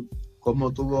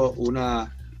 Cosmo tuvo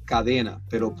una cadena,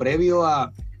 pero previo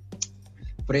a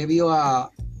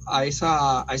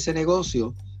ese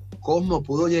negocio, Cosmo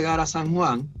pudo llegar a San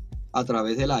Juan a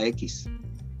través de la X.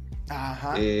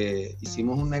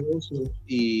 Hicimos un negocio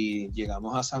y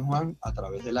llegamos a San Juan a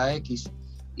través de la X,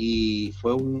 y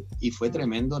fue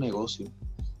tremendo negocio.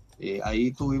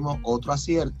 Ahí tuvimos otro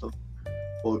acierto,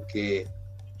 porque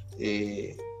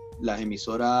las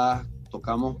emisoras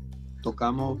tocamos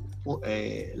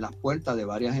las puertas de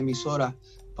varias emisoras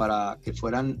para que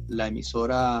fueran la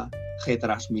emisora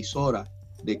retransmisora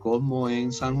de Cosmo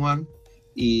en San Juan,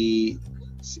 y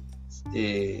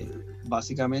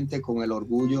básicamente con el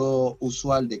orgullo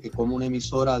usual de que como una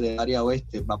emisora del área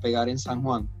oeste va a pegar en San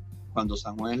Juan, cuando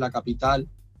San Juan es la capital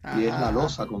y es la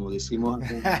losa, como decimos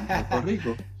en Puerto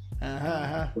Rico.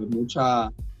 Pues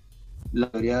la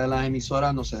mayoría de las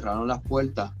emisoras nos cerraron las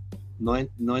puertas,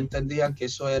 no entendían que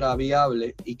eso era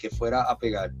viable y que fuera a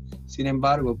pegar. Sin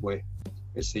embargo, pues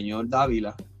el señor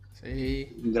Dávila,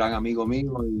 un gran amigo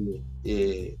mío,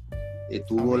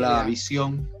 tuvo la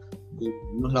visión de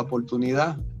darnos la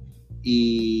oportunidad,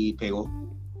 y pegó,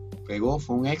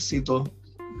 fue un éxito,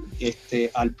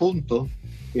 al punto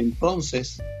que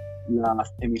entonces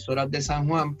las emisoras de San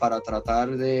Juan, para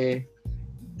tratar de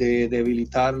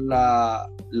debilitar la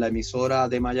emisora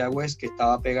de Mayagüez que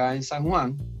estaba pegada en San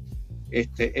Juan,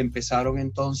 empezaron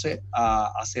entonces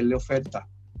a hacerle ofertas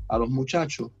a los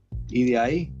muchachos, y de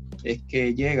ahí es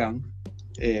que llegan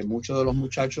muchos de los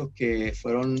muchachos que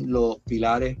fueron los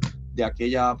pilares de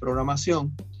aquella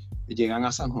programación, llegan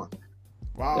a San Juan.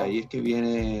 De ahí es que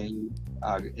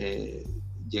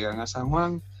llegan a San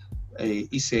Juan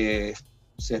y se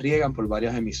riegan por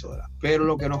varias emisoras. Pero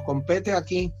lo que nos compete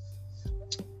aquí,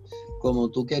 como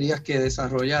tú querías que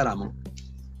desarrolláramos,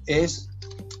 es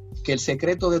que el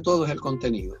secreto de todo es el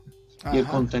contenido. Y el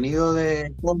contenido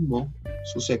de Cosmo,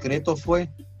 su secreto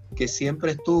fue que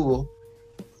siempre estuvo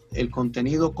el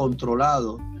contenido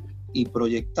controlado y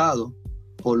proyectado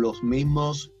por los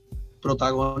mismos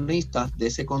protagonistas de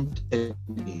ese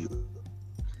contenido.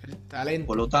 El talento.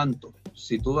 Por lo tanto,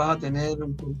 si tú vas a tener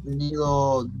un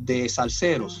contenido de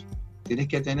salseros, tienes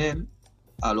que tener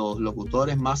a los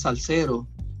locutores más salseros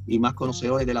y más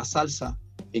conocedores de la salsa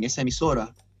en esa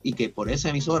emisora, y que por esa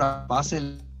emisora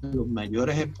pasen los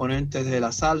mayores exponentes de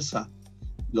la salsa,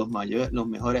 los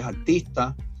mejores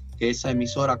artistas, que esa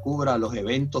emisora cubra los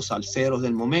eventos salseros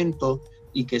del momento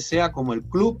y que sea como el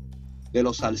club de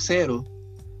los salseros,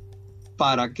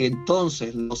 para que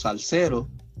entonces los salseros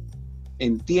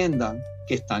entiendan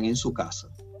que están en su casa.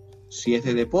 Si es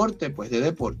de deporte, pues de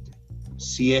deporte.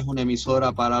 Si es una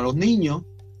emisora para los niños,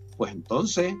 pues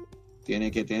entonces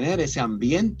tiene que tener ese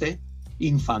ambiente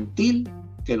infantil,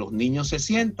 que los niños se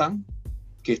sientan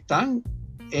que están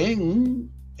en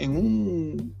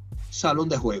un salón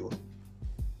de juego.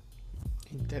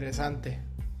 Interesante.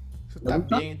 Eso está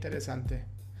bien interesante.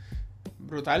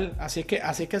 Brutal. Así es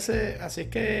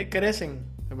que crecen.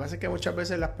 Lo que pasa es que muchas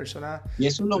veces las personas... Y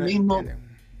eso es lo mismo.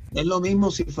 Es lo mismo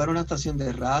si fuera una estación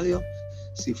de radio,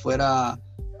 si fuera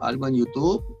algo en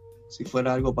YouTube, si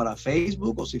fuera algo para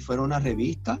Facebook o si fuera una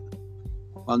revista.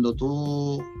 Cuando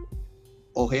tú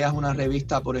ojeas una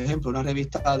revista, por ejemplo, una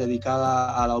revista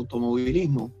dedicada al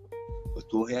automovilismo, pues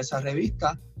tú ojeas esa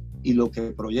revista y lo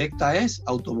que proyecta es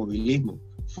automovilismo.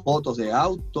 Fotos de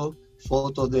autos,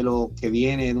 fotos de lo que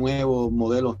viene nuevo,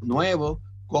 modelos nuevos,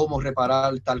 cómo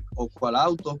reparar tal o cual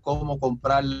auto, cómo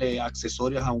comprarle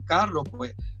accesorios a un carro.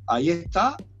 Pues ahí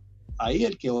está, ahí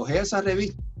el que ojea esa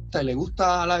revista y le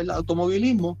gusta el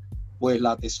automovilismo, pues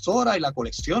la atesora y la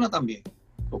colecciona también,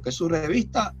 porque es su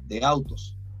revista de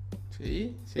autos.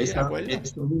 Sí, Es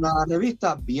una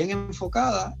revista bien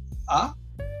enfocada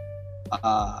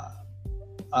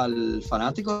al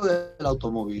fanático del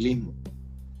automovilismo.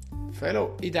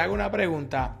 Felo, y te hago una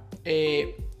pregunta.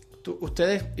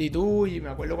 Ustedes y me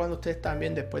acuerdo cuando ustedes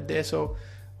también, después de eso,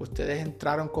 ustedes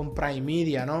entraron con Prime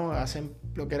Media, ¿no? Hacen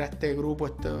lo que era este grupo,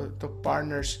 estos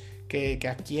partners que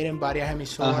adquieren varias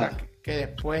emisoras, que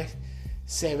después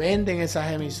se venden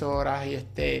esas emisoras y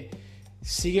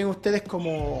siguen ustedes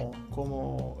como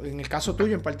en el caso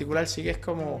tuyo en particular, sigues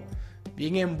como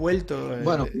bien envuelto.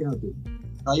 Bueno, fíjate,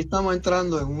 ahí estamos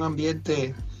entrando en un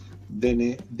ambiente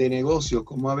de negocios,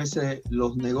 como a veces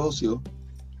los negocios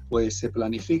pues se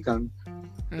planifican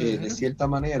de cierta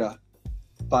manera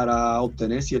para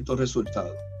obtener ciertos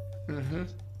resultados.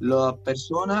 Las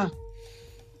personas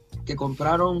que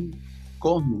compraron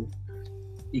Cosmo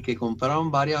y que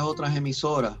compraron varias otras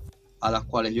emisoras a las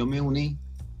cuales yo me uní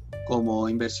como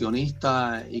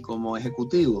inversionista y como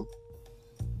ejecutivo,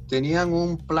 tenían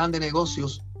un plan de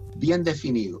negocios bien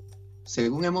definido.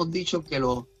 Según hemos dicho que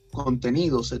los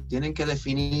contenidos se tienen que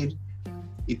definir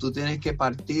y tú tienes que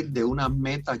partir de unas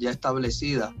metas ya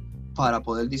establecidas para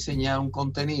poder diseñar un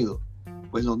contenido,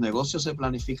 pues los negocios se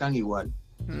planifican igual.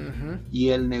 Y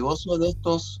el negocio de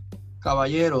estos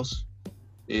caballeros,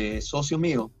 socios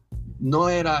míos, no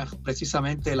era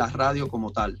precisamente la radio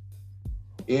como tal,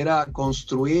 era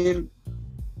construir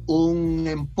un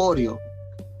emporio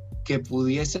que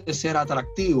pudiese ser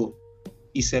atractivo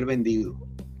y ser vendido.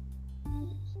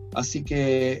 Así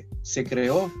que se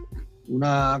creó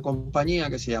una compañía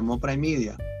que se llamó Prime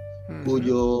Media,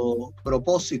 cuyo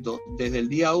propósito desde el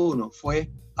día 1 fue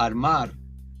armar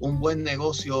un buen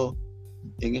negocio,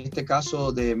 en este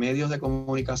caso de medios de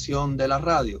comunicación de la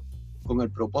radio, con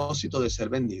el propósito de ser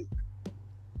vendido.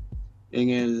 En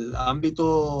el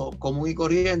ámbito común y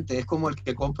corriente es como el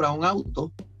que compra un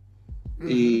auto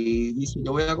y dice: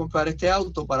 yo voy a comprar este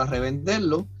auto para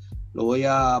revenderlo, lo voy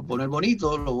a poner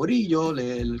bonito, lo brillo,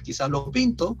 quizás lo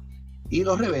pinto y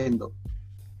lo revendo.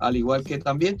 Al igual que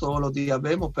también todos los días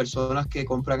vemos personas que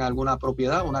compran alguna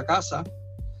propiedad, una casa,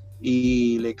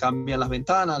 y le cambian las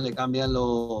ventanas, le cambian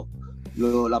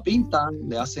la pintan,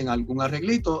 le hacen algún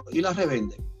arreglito y la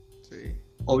revenden. Sí.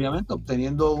 Obviamente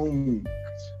obteniendo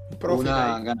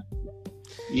una ganancia.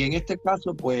 Y en este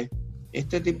caso, pues,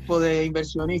 este tipo de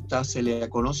inversionistas se le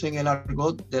conoce en el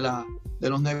argot de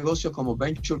los negocios como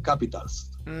venture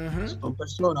capitals. Son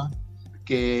personas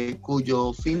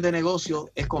cuyo fin de negocio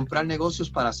es comprar negocios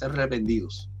para ser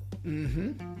revendidos.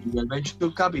 Y el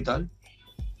venture capital,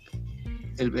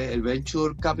 el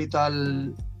venture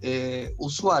capital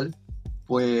usual,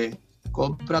 pues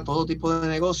compra todo tipo de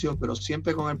negocios, pero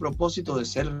siempre con el propósito de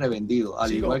ser revendido.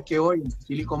 Al igual que hoy en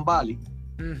Silicon Valley,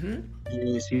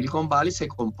 Silicon Valley se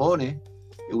compone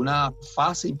una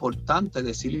fase importante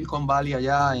de Silicon Valley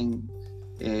allá en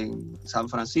San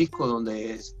Francisco,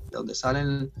 donde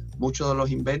salen muchos de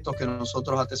los inventos que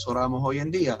nosotros atesoramos hoy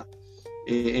en día.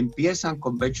 Empiezan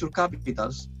con venture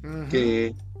capitals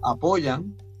que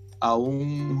apoyan a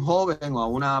un joven o a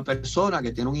una persona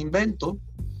que tiene un invento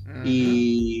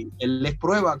y él les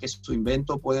prueba que su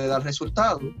invento puede dar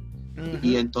resultados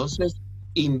y entonces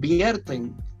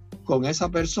invierten con esa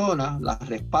persona, la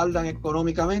respaldan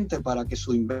económicamente para que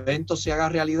su invento se haga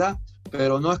realidad,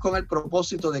 pero no es con el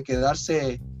propósito de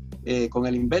quedarse con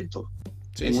el invento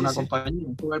en una compañía,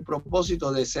 es con el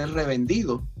propósito de ser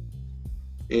revendido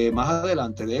más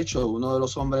adelante. De hecho, uno de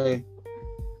los hombres,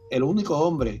 el único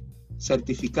hombre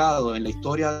certificado en la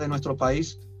historia de nuestro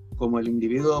país como el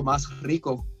individuo más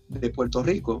rico de Puerto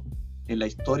Rico, en la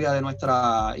historia de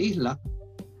nuestra isla,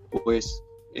 pues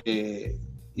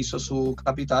hizo su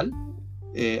capital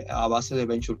a base de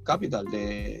venture capital,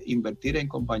 de invertir en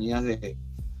compañías de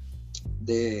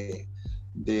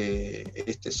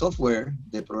software,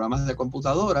 de programas de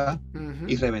computadora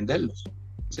y revenderlos.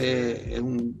 Es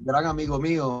un gran amigo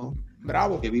mío.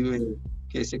 Bravo.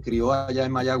 Que se crió allá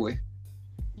en Mayagüez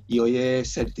y hoy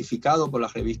es certificado por la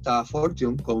revista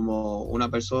Fortune como una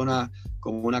persona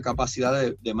con una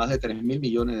capacidad de más de $3,000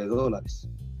 millones.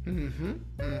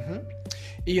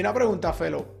 Y una pregunta,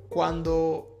 Felo,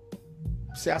 cuando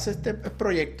se hace este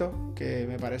proyecto, que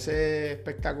me parece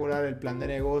espectacular, el plan de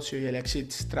negocio y el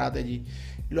exit strategy,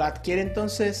 lo adquiere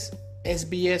entonces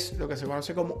SBS, lo que se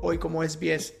conoce hoy como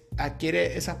SBS,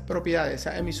 adquiere esas propiedades,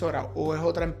 esa emisora, o es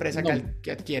otra empresa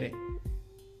que adquiere?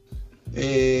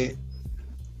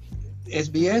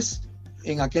 SBS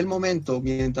en aquel momento,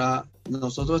 mientras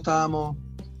nosotros estábamos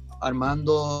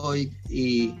armando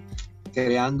y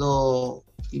creando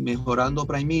y mejorando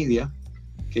Prime Media,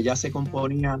 que ya se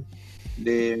componía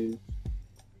de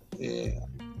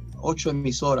 8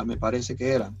 emisoras, me parece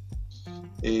que eran.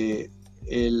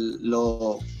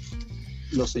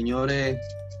 Los señores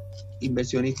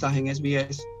inversionistas en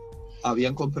SBS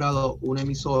habían comprado una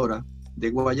emisora de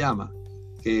Guayama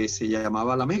que se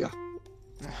llamaba La Mega.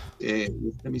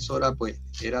 Esta emisora pues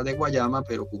era de Guayama,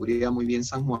 pero cubría muy bien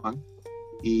San Juan,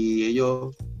 y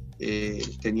ellos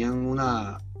tenían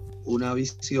una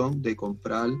visión de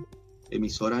comprar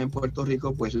emisoras en Puerto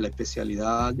Rico. Pues la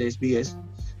especialidad de SBS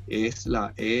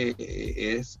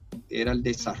era el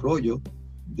desarrollo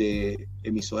de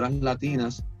emisoras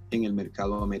latinas en el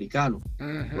mercado americano.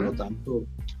 Por lo tanto,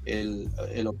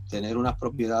 el obtener unas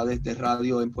propiedades de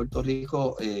radio en Puerto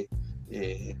Rico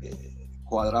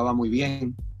cuadraba muy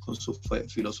bien con su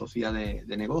filosofía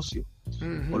de negocio.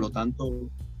 Por lo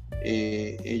tanto,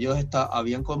 ellos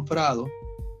habían comprado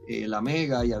La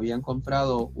Mega y habían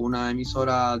comprado una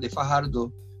emisora de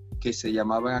Fajardo que se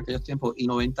llamaba en aquellos tiempos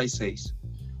I-96.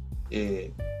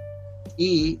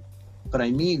 Y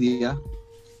Prime Media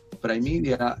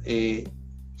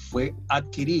fue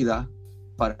adquirida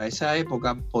para esa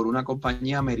época por una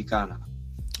compañía americana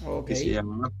que se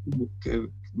llamaba, que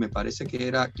me parece que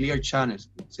era Clear Channels,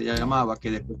 se llamaba,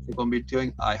 que después se convirtió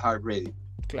en iHeartRadio.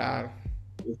 Claro.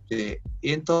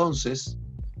 Y entonces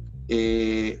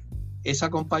esa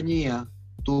compañía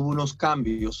tuvo unos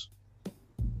cambios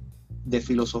de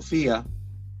filosofía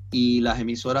y las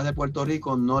emisoras de Puerto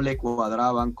Rico no le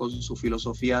cuadraban con su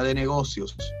filosofía de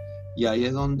negocios, y ahí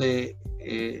es donde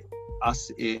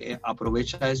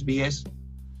aprovecha a SBS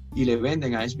y le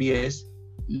venden a SBS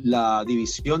la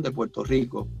división de Puerto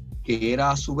Rico, que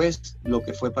era a su vez lo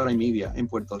que fue Prime Media en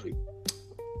Puerto Rico.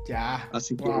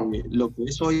 Así que lo que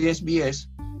es hoy SBS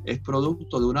es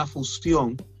producto de una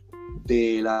fusión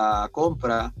de la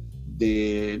compra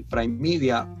de Prime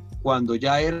Media cuando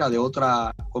ya era de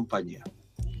otra compañía.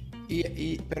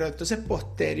 Pero entonces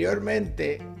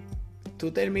posteriormente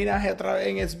tú terminas otra vez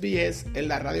en SBS, en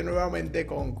la radio nuevamente,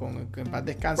 con que en paz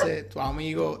descanse tu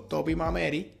amigo Topi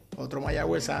Mameri, otro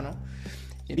mayagüezano.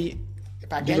 ¿Y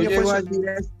para qué año fue eso?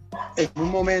 En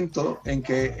un momento en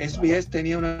que SBS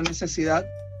tenía una necesidad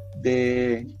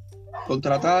de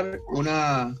contratar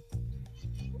una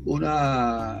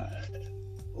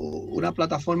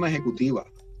plataforma ejecutiva.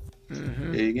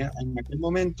 En aquel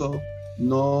momento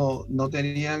no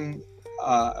tenían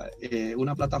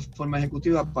una plataforma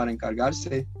ejecutiva para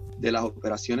encargarse de las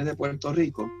operaciones de Puerto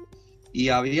Rico, y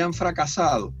habían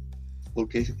fracasado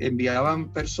porque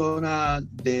enviaban personas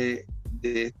de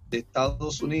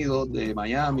Estados Unidos, de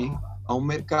Miami, a un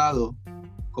mercado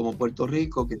como Puerto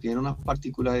Rico, que tiene unas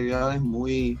particularidades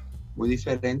muy, muy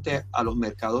diferentes a los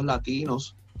mercados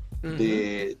latinos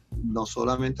no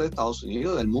solamente de Estados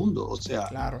Unidos, del mundo. O sea,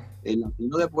 el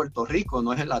latino de Puerto Rico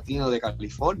no es el latino de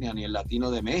California, ni el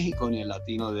latino de México, ni el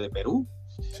latino de Perú.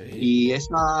 Y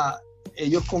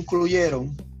ellos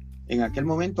concluyeron en aquel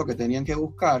momento que tenían que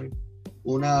buscar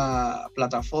una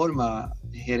plataforma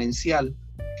gerencial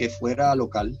que fuera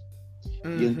local.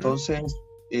 Y entonces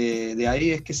de ahí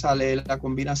es que sale la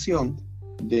combinación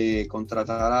de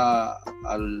contratar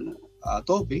a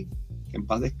Topi, que en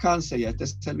paz descanse, y a este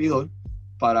servidor,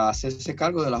 para hacerse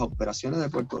cargo de las operaciones de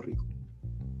Puerto Rico.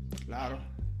 Claro,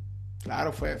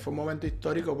 claro, fue un momento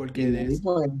histórico porque Y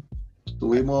pues,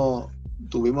 tuvimos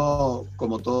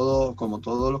como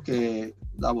todos los que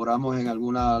laboramos en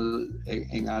algún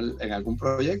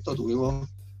proyecto, tuvimos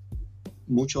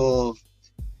muchos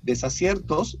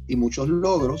desaciertos y muchos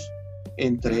logros.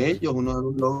 Entre ellos, uno de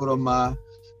los logros más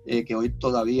que hoy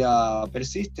todavía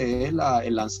persiste es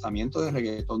el lanzamiento de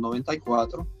Reggaetón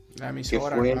 94, la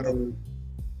emisora,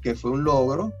 que fue un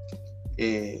logro.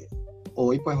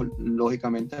 Hoy, pues,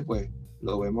 lógicamente, pues,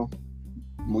 lo vemos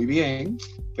muy bien,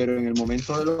 pero en el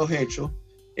momento de los hechos,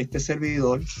 este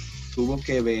servidor tuvo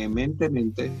que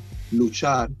vehementemente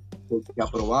luchar porque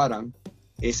aprobaran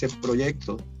ese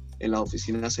proyecto en las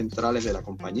oficinas centrales de la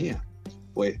compañía.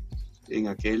 Pues en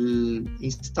aquel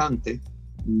instante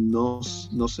no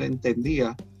se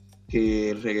entendía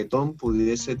que el reggaetón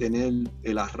pudiese tener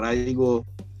el arraigo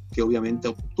que obviamente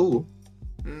obtuvo.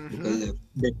 Uh-huh.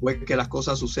 Después que las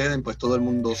cosas suceden, pues todo el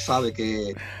mundo sabe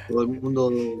que todo el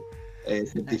mundo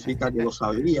certifica que lo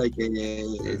sabía y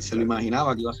que se lo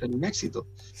imaginaba que iba a ser un éxito.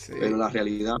 Sí. Pero la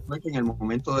realidad fue que en el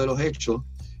momento de los hechos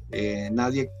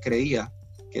nadie creía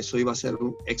que eso iba a ser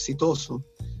exitoso,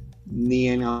 ni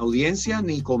en audiencia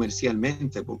ni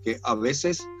comercialmente, porque a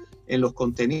veces en los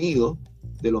contenidos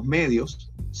de los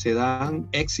medios se dan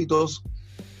éxitos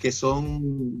que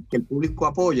el público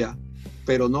apoya,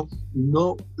 pero no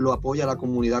lo apoya la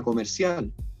comunidad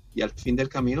comercial, y al fin del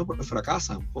camino pues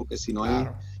fracasan, porque si no hay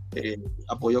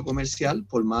apoyo comercial,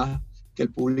 por más que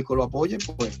el público lo apoye,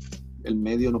 pues el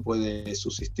medio no puede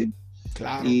subsistir.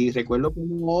 Claro. Y recuerdo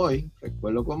como hoy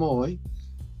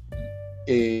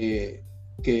que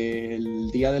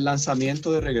el día del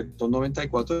lanzamiento de Reggaetón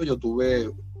 94 yo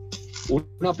tuve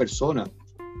una persona,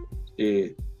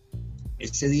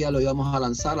 ese día lo íbamos a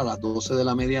lanzar a las 12 de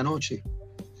la medianoche,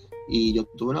 y yo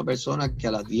tuve una persona que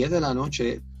a las 10 de la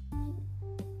noche,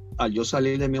 al yo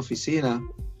salir de mi oficina,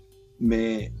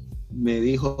 me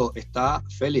dijo: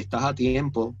 Félix, estás a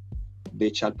tiempo de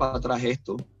echar para atrás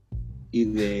esto y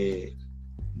de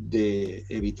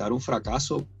evitar un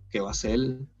fracaso que va a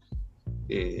ser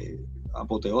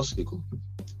apoteósico.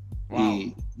 Wow.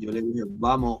 Y yo le dije: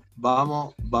 vamos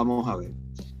a ver.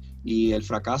 Y el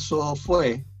fracaso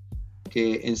fue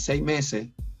que en 6 meses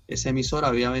esa emisora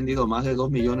había vendido más de $2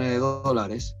 millones,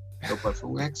 lo cual fue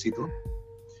un éxito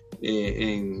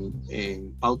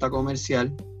en pauta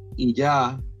comercial, y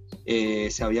ya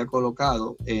se había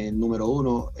colocado en número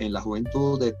 1 en la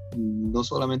juventud no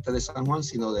solamente de San Juan,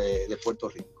 sino de Puerto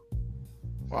Rico.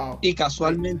 Wow. Y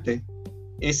casualmente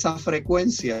esa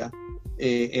frecuencia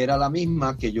era la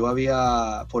misma que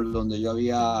por donde yo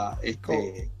había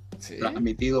 ¿sí?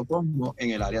 transmitido Cosmo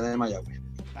en el área de Mayagüez.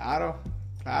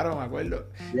 Claro, me acuerdo.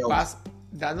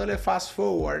 Dándole fast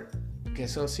forward, que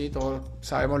eso sí, todos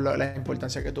sabemos la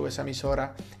importancia que tuvo esa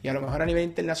emisora, y a lo mejor a nivel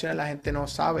internacional la gente no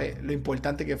sabe lo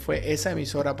importante que fue esa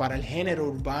emisora para el género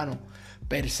urbano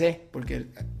per se,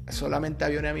 porque solamente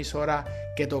había una emisora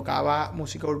que tocaba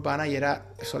música urbana y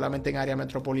era solamente en área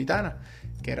metropolitana,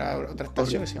 que era otra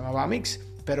estación que se llamaba Mix.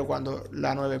 Pero cuando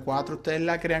la 94 ustedes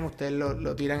la crean, ustedes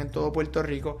lo tiran en todo Puerto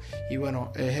Rico, y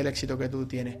bueno, es el éxito que tú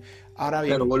tienes. Ahora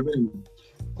bien, pero volvemos.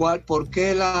 ¿Por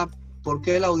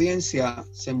qué la audiencia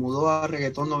se mudó a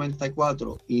Reggaetón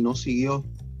 94 y no siguió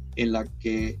en la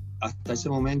que hasta ese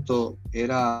momento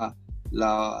era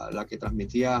la que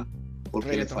transmitía? Porque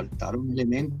reggaetón. Le faltaron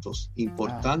elementos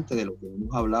importantes de lo que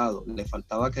hemos hablado. Le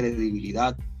faltaba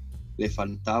credibilidad, le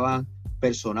faltaban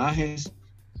personajes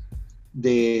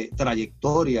de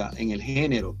trayectoria en el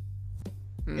género.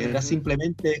 Era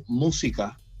simplemente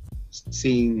música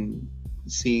sin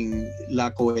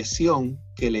la cohesión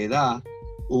que le da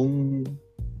un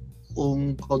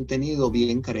contenido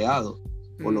bien creado.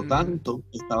 Por lo tanto,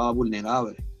 estaba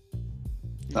vulnerable.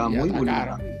 Estaba muy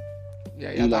vulnerable.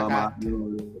 Y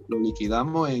lo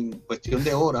liquidamos en cuestión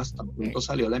de horas. Tan pronto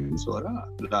salió la emisora,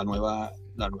 la nueva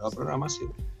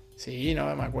programación. Sí,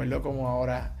 no, me acuerdo como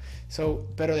ahora.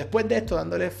 Pero después de esto,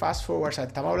 dándole fast forward, o sea,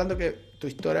 estamos hablando que tu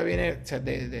historia viene, o sea,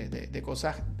 de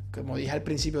cosas, como dije al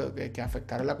principio, que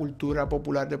afectaron la cultura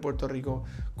popular de Puerto Rico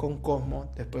con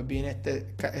Cosmo. Después viene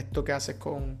esto que haces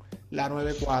con la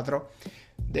 94.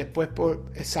 Después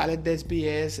sales de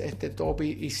SBS,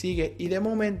 Topi y sigue. Y de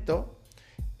momento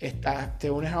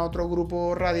te unes a otro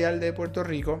grupo radial de Puerto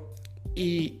Rico,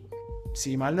 y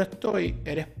si mal no estoy,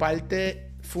 eres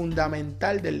parte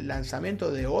fundamental del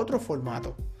lanzamiento de otro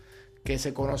formato que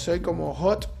se conoce hoy como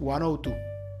Hot 102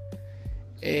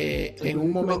 en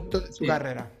un momento de tu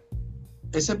carrera.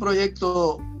 Ese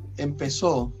proyecto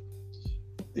empezó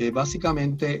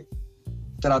básicamente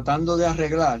tratando de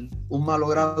arreglar un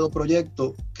malogrado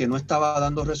proyecto que no estaba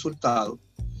dando resultado,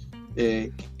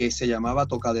 que se llamaba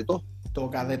Toca de Todo.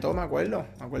 Toca de todo, me acuerdo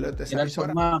de esa Era el emisora.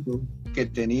 formato que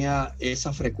tenía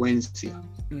esa frecuencia.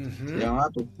 Se llamaba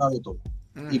Toca de Todo.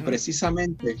 Y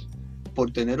precisamente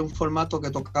por tener un formato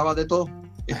que tocaba de todo,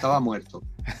 estaba muerto.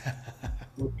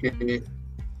 Porque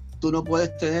tú no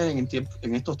puedes tener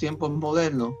en estos tiempos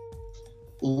modernos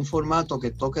un formato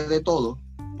que toque de todo,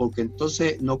 porque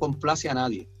entonces no complace a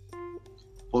nadie.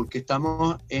 Porque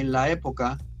estamos en la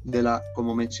época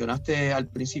como mencionaste al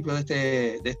principio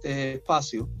de este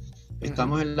espacio,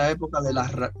 estamos en la época de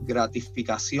la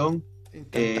gratificación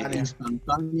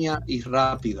instantánea y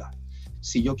rápida.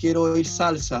 Si yo quiero oír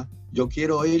salsa, yo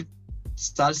quiero oír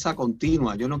salsa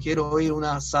continua. Yo no quiero oír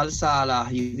una salsa a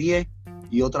las 10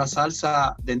 y otra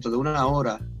salsa dentro de una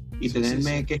hora y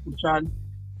tenerme que escuchar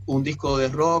un disco de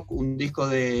rock, un disco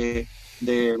de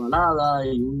balada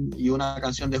y una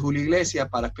canción de Julio Iglesias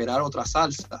para esperar otra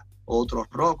salsa o otro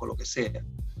rock o lo que sea.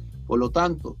 Por lo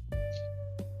tanto,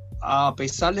 a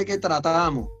pesar de que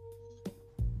tratamos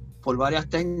por varias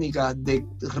técnicas de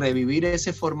revivir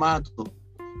ese formato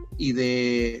y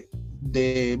de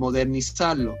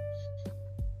modernizarlo,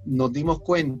 nos dimos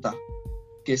cuenta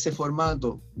que ese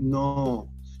formato no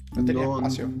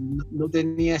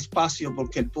tenía espacio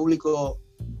porque el público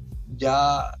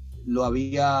ya lo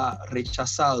había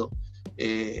rechazado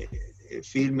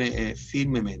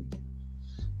firmemente.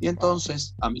 Y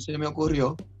entonces a mí se me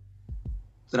ocurrió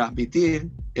transmitir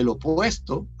el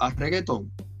opuesto al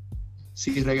reggaetón.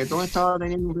 Si el reggaetón estaba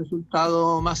teniendo un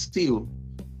resultado masivo,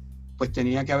 pues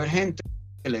tenía que haber gente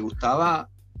que le gustaba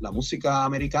la música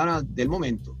americana del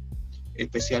momento,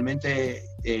 especialmente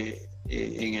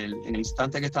en el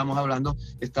instante que estamos hablando,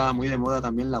 estaba muy de moda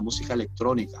también la música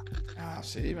electrónica.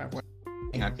 Sí, me acuerdo.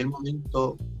 En aquel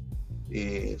momento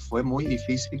fue muy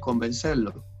difícil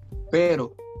convencerlo,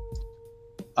 pero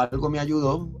algo me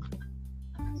ayudó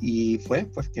y fue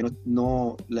pues que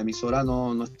la emisora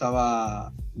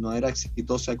no era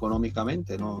exitosa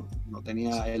económicamente, no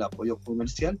tenía el apoyo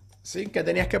comercial. Sí, que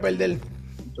tenías que perder.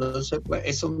 Entonces, pues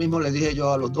eso mismo le dije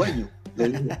yo a los dueños. Le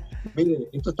dije, mire,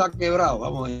 esto está quebrado,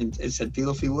 vamos, en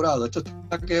sentido figurado, esto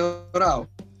está quebrado.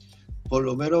 Por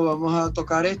lo menos vamos a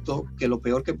tocar esto, que lo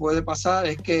peor que puede pasar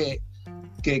es que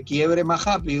quiebre más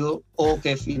rápido o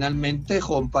que finalmente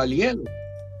rompa el hielo.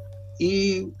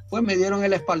 Y pues me dieron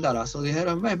el espaldarazo,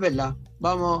 dijeron, es verdad,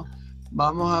 vamos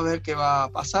a ver qué va a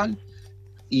pasar.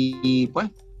 Y pues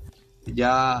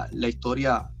ya la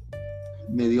historia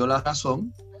me dio la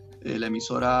razón. La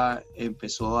emisora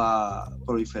empezó a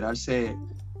proliferarse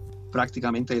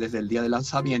prácticamente desde el día del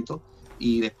lanzamiento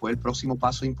y después el próximo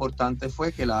paso importante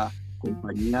fue que la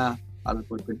compañía a la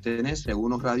cual pertenece,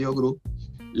 Uno Radio Group,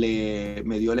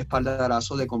 me dio el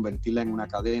espaldarazo de convertirla en una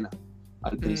cadena.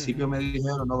 Al principio me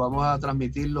dijeron, no, vamos a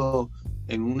transmitirlo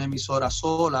en una emisora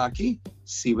sola aquí.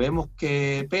 Si vemos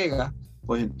que pega,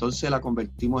 pues entonces la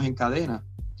convertimos en cadena.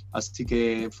 Así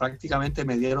que prácticamente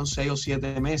me dieron 6 o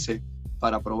 7 meses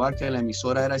para probar que la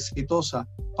emisora era exitosa,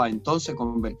 para entonces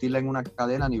convertirla en una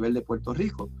cadena a nivel de Puerto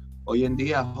Rico. Hoy en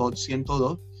día Hot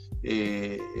 102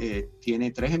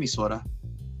 tiene 3 emisoras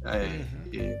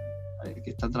que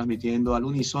están transmitiendo al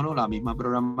unísono la misma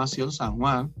programación: San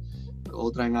Juan,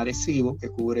 otra en Arecibo, que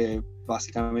cubre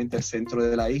básicamente el centro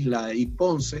de la isla y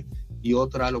Ponce, y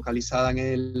otra localizada en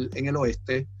el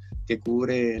oeste, que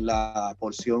cubre la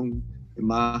porción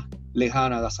más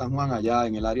lejana de San Juan, allá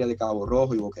en el área de Cabo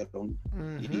Rojo y Boquerón,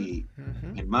 y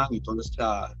Germán y todo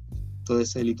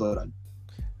ese litoral.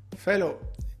 Felo,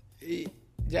 y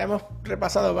ya hemos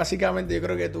repasado básicamente, yo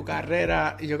creo que tu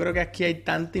carrera, y yo creo que aquí hay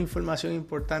tanta información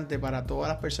importante para todas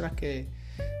las personas que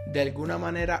de alguna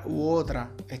manera u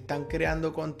otra están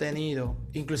creando contenido,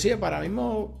 inclusive para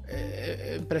mismos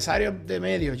empresarios de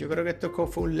medios. Yo creo que esto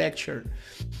fue un lecture.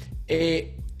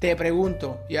 Te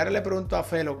pregunto, y ahora le pregunto a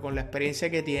Felo, con la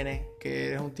experiencia que tiene, que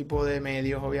eres un tipo de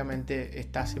medios, obviamente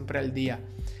está siempre al día.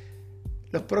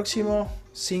 Los próximos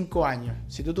 5 años,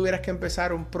 si tú tuvieras que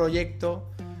empezar un proyecto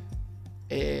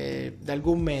de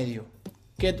algún medio,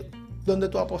 ¿dónde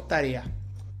tú apostarías?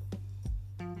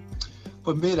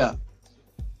 Pues mira,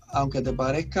 aunque te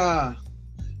parezca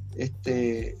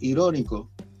irónico,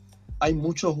 hay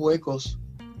muchos huecos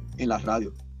en la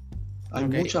radio. Hay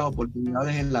muchas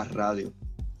oportunidades en la radio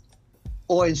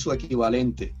o en su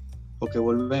equivalente, porque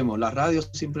volvemos, la radio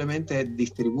simplemente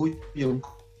distribuye un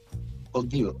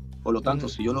contenido. Por lo tanto,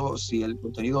 si el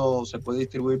contenido se puede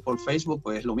distribuir por Facebook,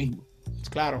 pues es lo mismo.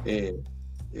 Claro.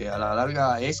 A la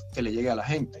larga es que le llegue a la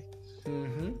gente.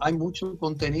 Hay mucho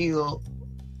contenido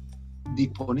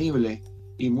disponible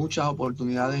y muchas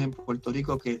oportunidades en Puerto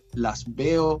Rico que las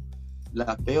veo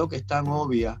que están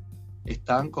obvias,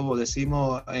 están, como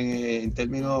decimos en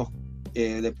términos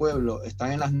de pueblo,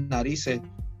 están en las narices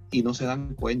y no se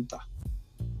dan cuenta.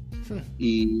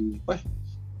 Y pues,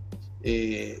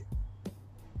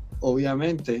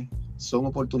 obviamente son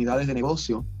oportunidades de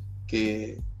negocio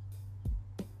que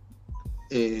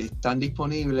están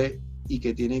disponibles y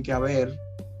que tienen que haber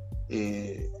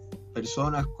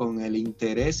personas con el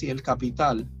interés y el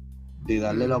capital de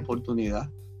darle la oportunidad,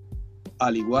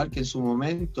 al igual que en su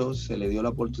momento se le dio la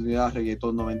oportunidad a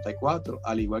Reggaetón 94,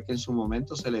 al igual que en su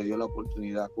momento se le dio la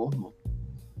oportunidad a Cosmo.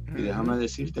 Y déjame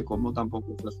decirte, Cosmo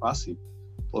tampoco fue fácil,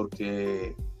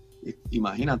 porque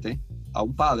imagínate a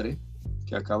un padre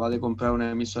que acaba de comprar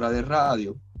una emisora de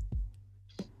radio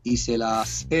y se la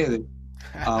cede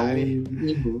a un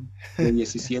hijo de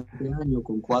 17 años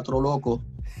con 4 locos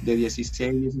de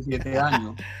 16 y 17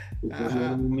 años que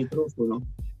cogieron un micrófono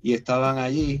y estaban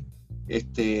allí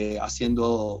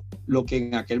haciendo lo que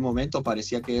en aquel momento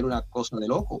parecía que era una cosa de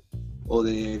loco,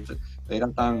 era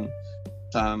tan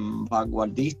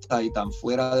vanguardista y tan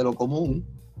fuera de lo común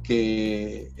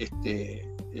que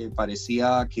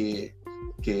parecía que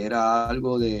era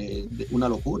algo de una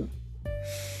locura.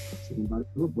 Sin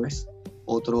embargo, pues,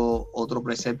 otro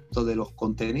precepto de los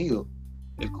contenidos.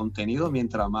 El contenido,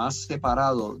 mientras más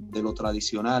separado de lo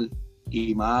tradicional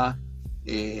y más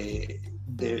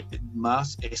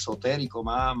esotérico,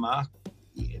 más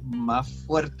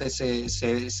fuerte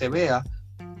se vea,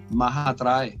 más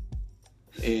atrae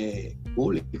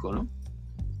público, ¿no?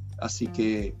 Así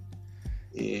que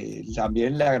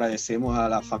también le agradecemos a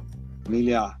la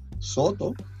familia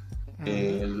Soto,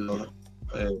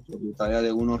 propietaria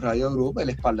de Uno Radio Group, el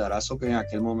espaldarazo que en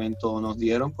aquel momento nos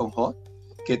dieron con Hot,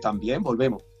 que también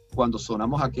volvemos, cuando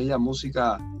sonamos aquella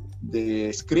música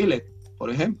de Skrillex, por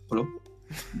ejemplo,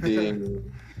 de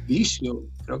Vicio,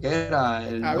 creo que era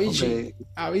el nombre,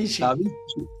 Avicii.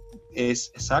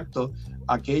 Es exacto,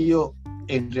 aquello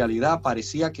en realidad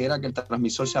parecía que era que el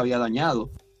transmisor se había dañado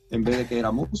en vez de que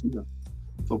era música,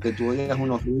 porque tú oías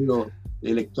unos ruidos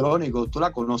electrónicos, tú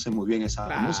la conoces muy bien esa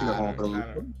música como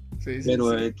productor,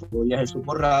 pero tú oías eso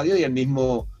por radio y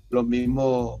los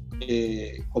mismos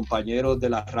compañeros de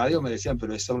la radio me decían,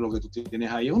 pero eso es lo que tú tienes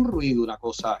ahí, un ruido, una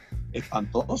cosa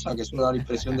espantosa, que eso da la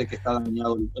impresión de que está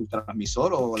dañado el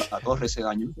transmisor o la torre se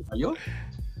dañó, se cayó.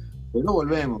 Pero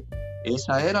volvemos,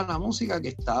 esa era la música que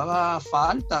estaba a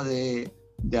falta de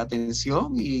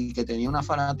atención y que tenía una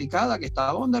fanaticada que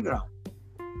estaba underground.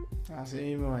 Así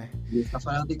mismo es. Y esa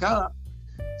fanaticada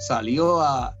salió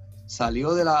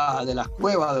de las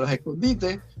cuevas, de los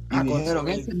escondites y dijeron,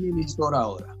 esta es mi emisora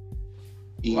ahora.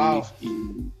 Y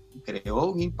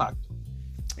creó un impacto.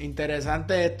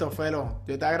 Interesante esto, Felo.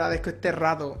 Yo te agradezco este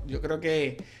rato. Yo creo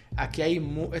que aquí hay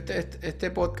este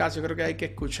podcast, yo creo que hay que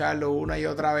escucharlo una y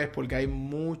otra vez porque hay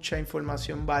mucha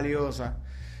información valiosa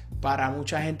para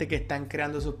mucha gente que están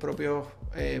creando sus propios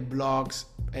blogs,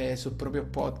 sus propios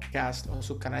podcasts o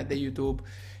sus canales de YouTube.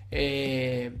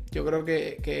 Yo creo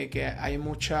que hay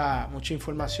mucha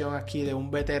información aquí de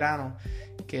un veterano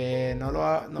que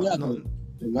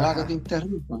Perdona que te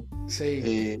interrumpa.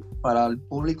 Sí. Para el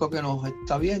público que nos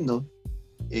está viendo,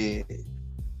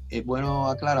 es bueno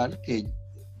aclarar que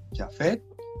Jafet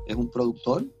es un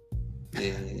productor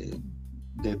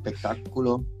de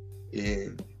espectáculos,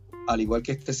 al igual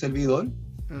que este servidor.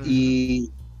 Y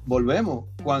volvemos,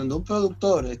 cuando un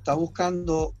productor está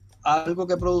buscando algo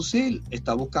que producir,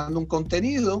 está buscando un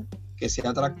contenido que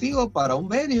sea atractivo para un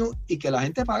venue y que la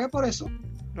gente pague por eso.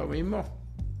 Lo mismo.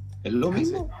 Es lo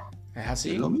mismo. Es así.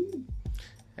 Es lo mismo.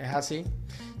 Es así.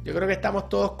 Yo creo que estamos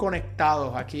todos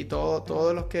conectados aquí,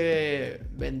 todos los que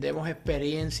vendemos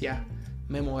experiencias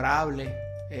memorables,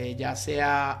 ya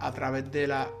sea a través de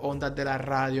las ondas de la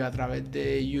radio, a través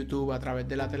de YouTube, a través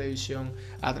de la televisión,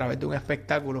 a través de un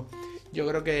espectáculo. Yo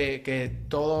creo que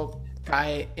todo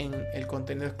cae en el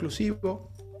contenido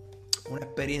exclusivo, una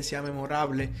experiencia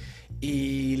memorable,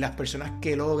 y las personas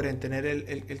que logren tener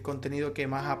el contenido que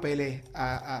más apele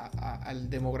al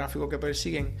demográfico que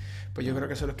persiguen, pues yo creo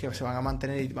que son los que se van a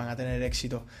mantener y van a tener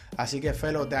éxito. Así que,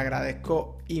 Felo, te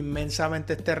agradezco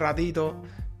inmensamente este ratito.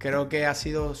 Creo que ha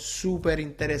sido súper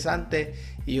interesante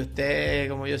y usted,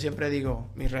 como yo siempre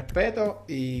digo, mi respeto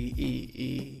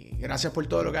y gracias por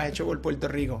todo lo que has hecho por Puerto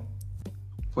Rico.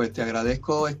 Pues te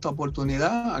agradezco esta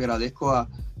oportunidad, agradezco a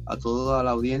toda la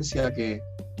audiencia que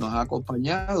nos ha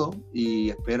acompañado y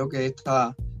espero que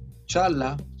esta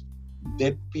charla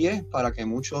dé pie para que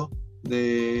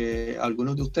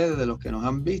algunos de ustedes, de los que nos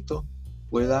han visto,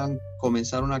 puedan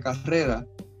comenzar una carrera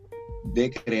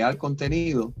de crear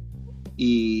contenido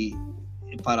y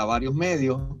para varios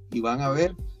medios y van a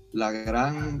ver la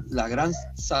gran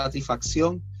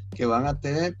satisfacción que van a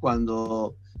tener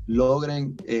cuando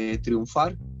logren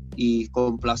triunfar y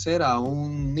complacer a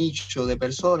un nicho de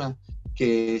personas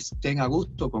que estén a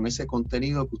gusto con ese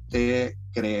contenido que usted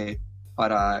cree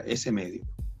para ese medio.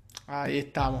 Ahí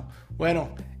estamos.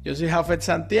 Bueno, yo soy Jafet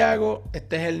Santiago.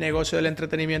 Este es el Negocio del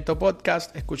Entretenimiento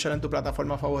Podcast. Escúchalo en tu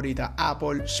plataforma favorita: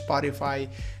 Apple, Spotify,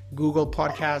 Google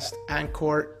Podcast,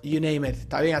 Anchor, you name it.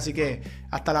 Está bien, así que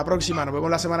hasta la próxima. Nos vemos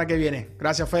la semana que viene.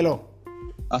 Gracias, Felo.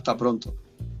 Hasta pronto.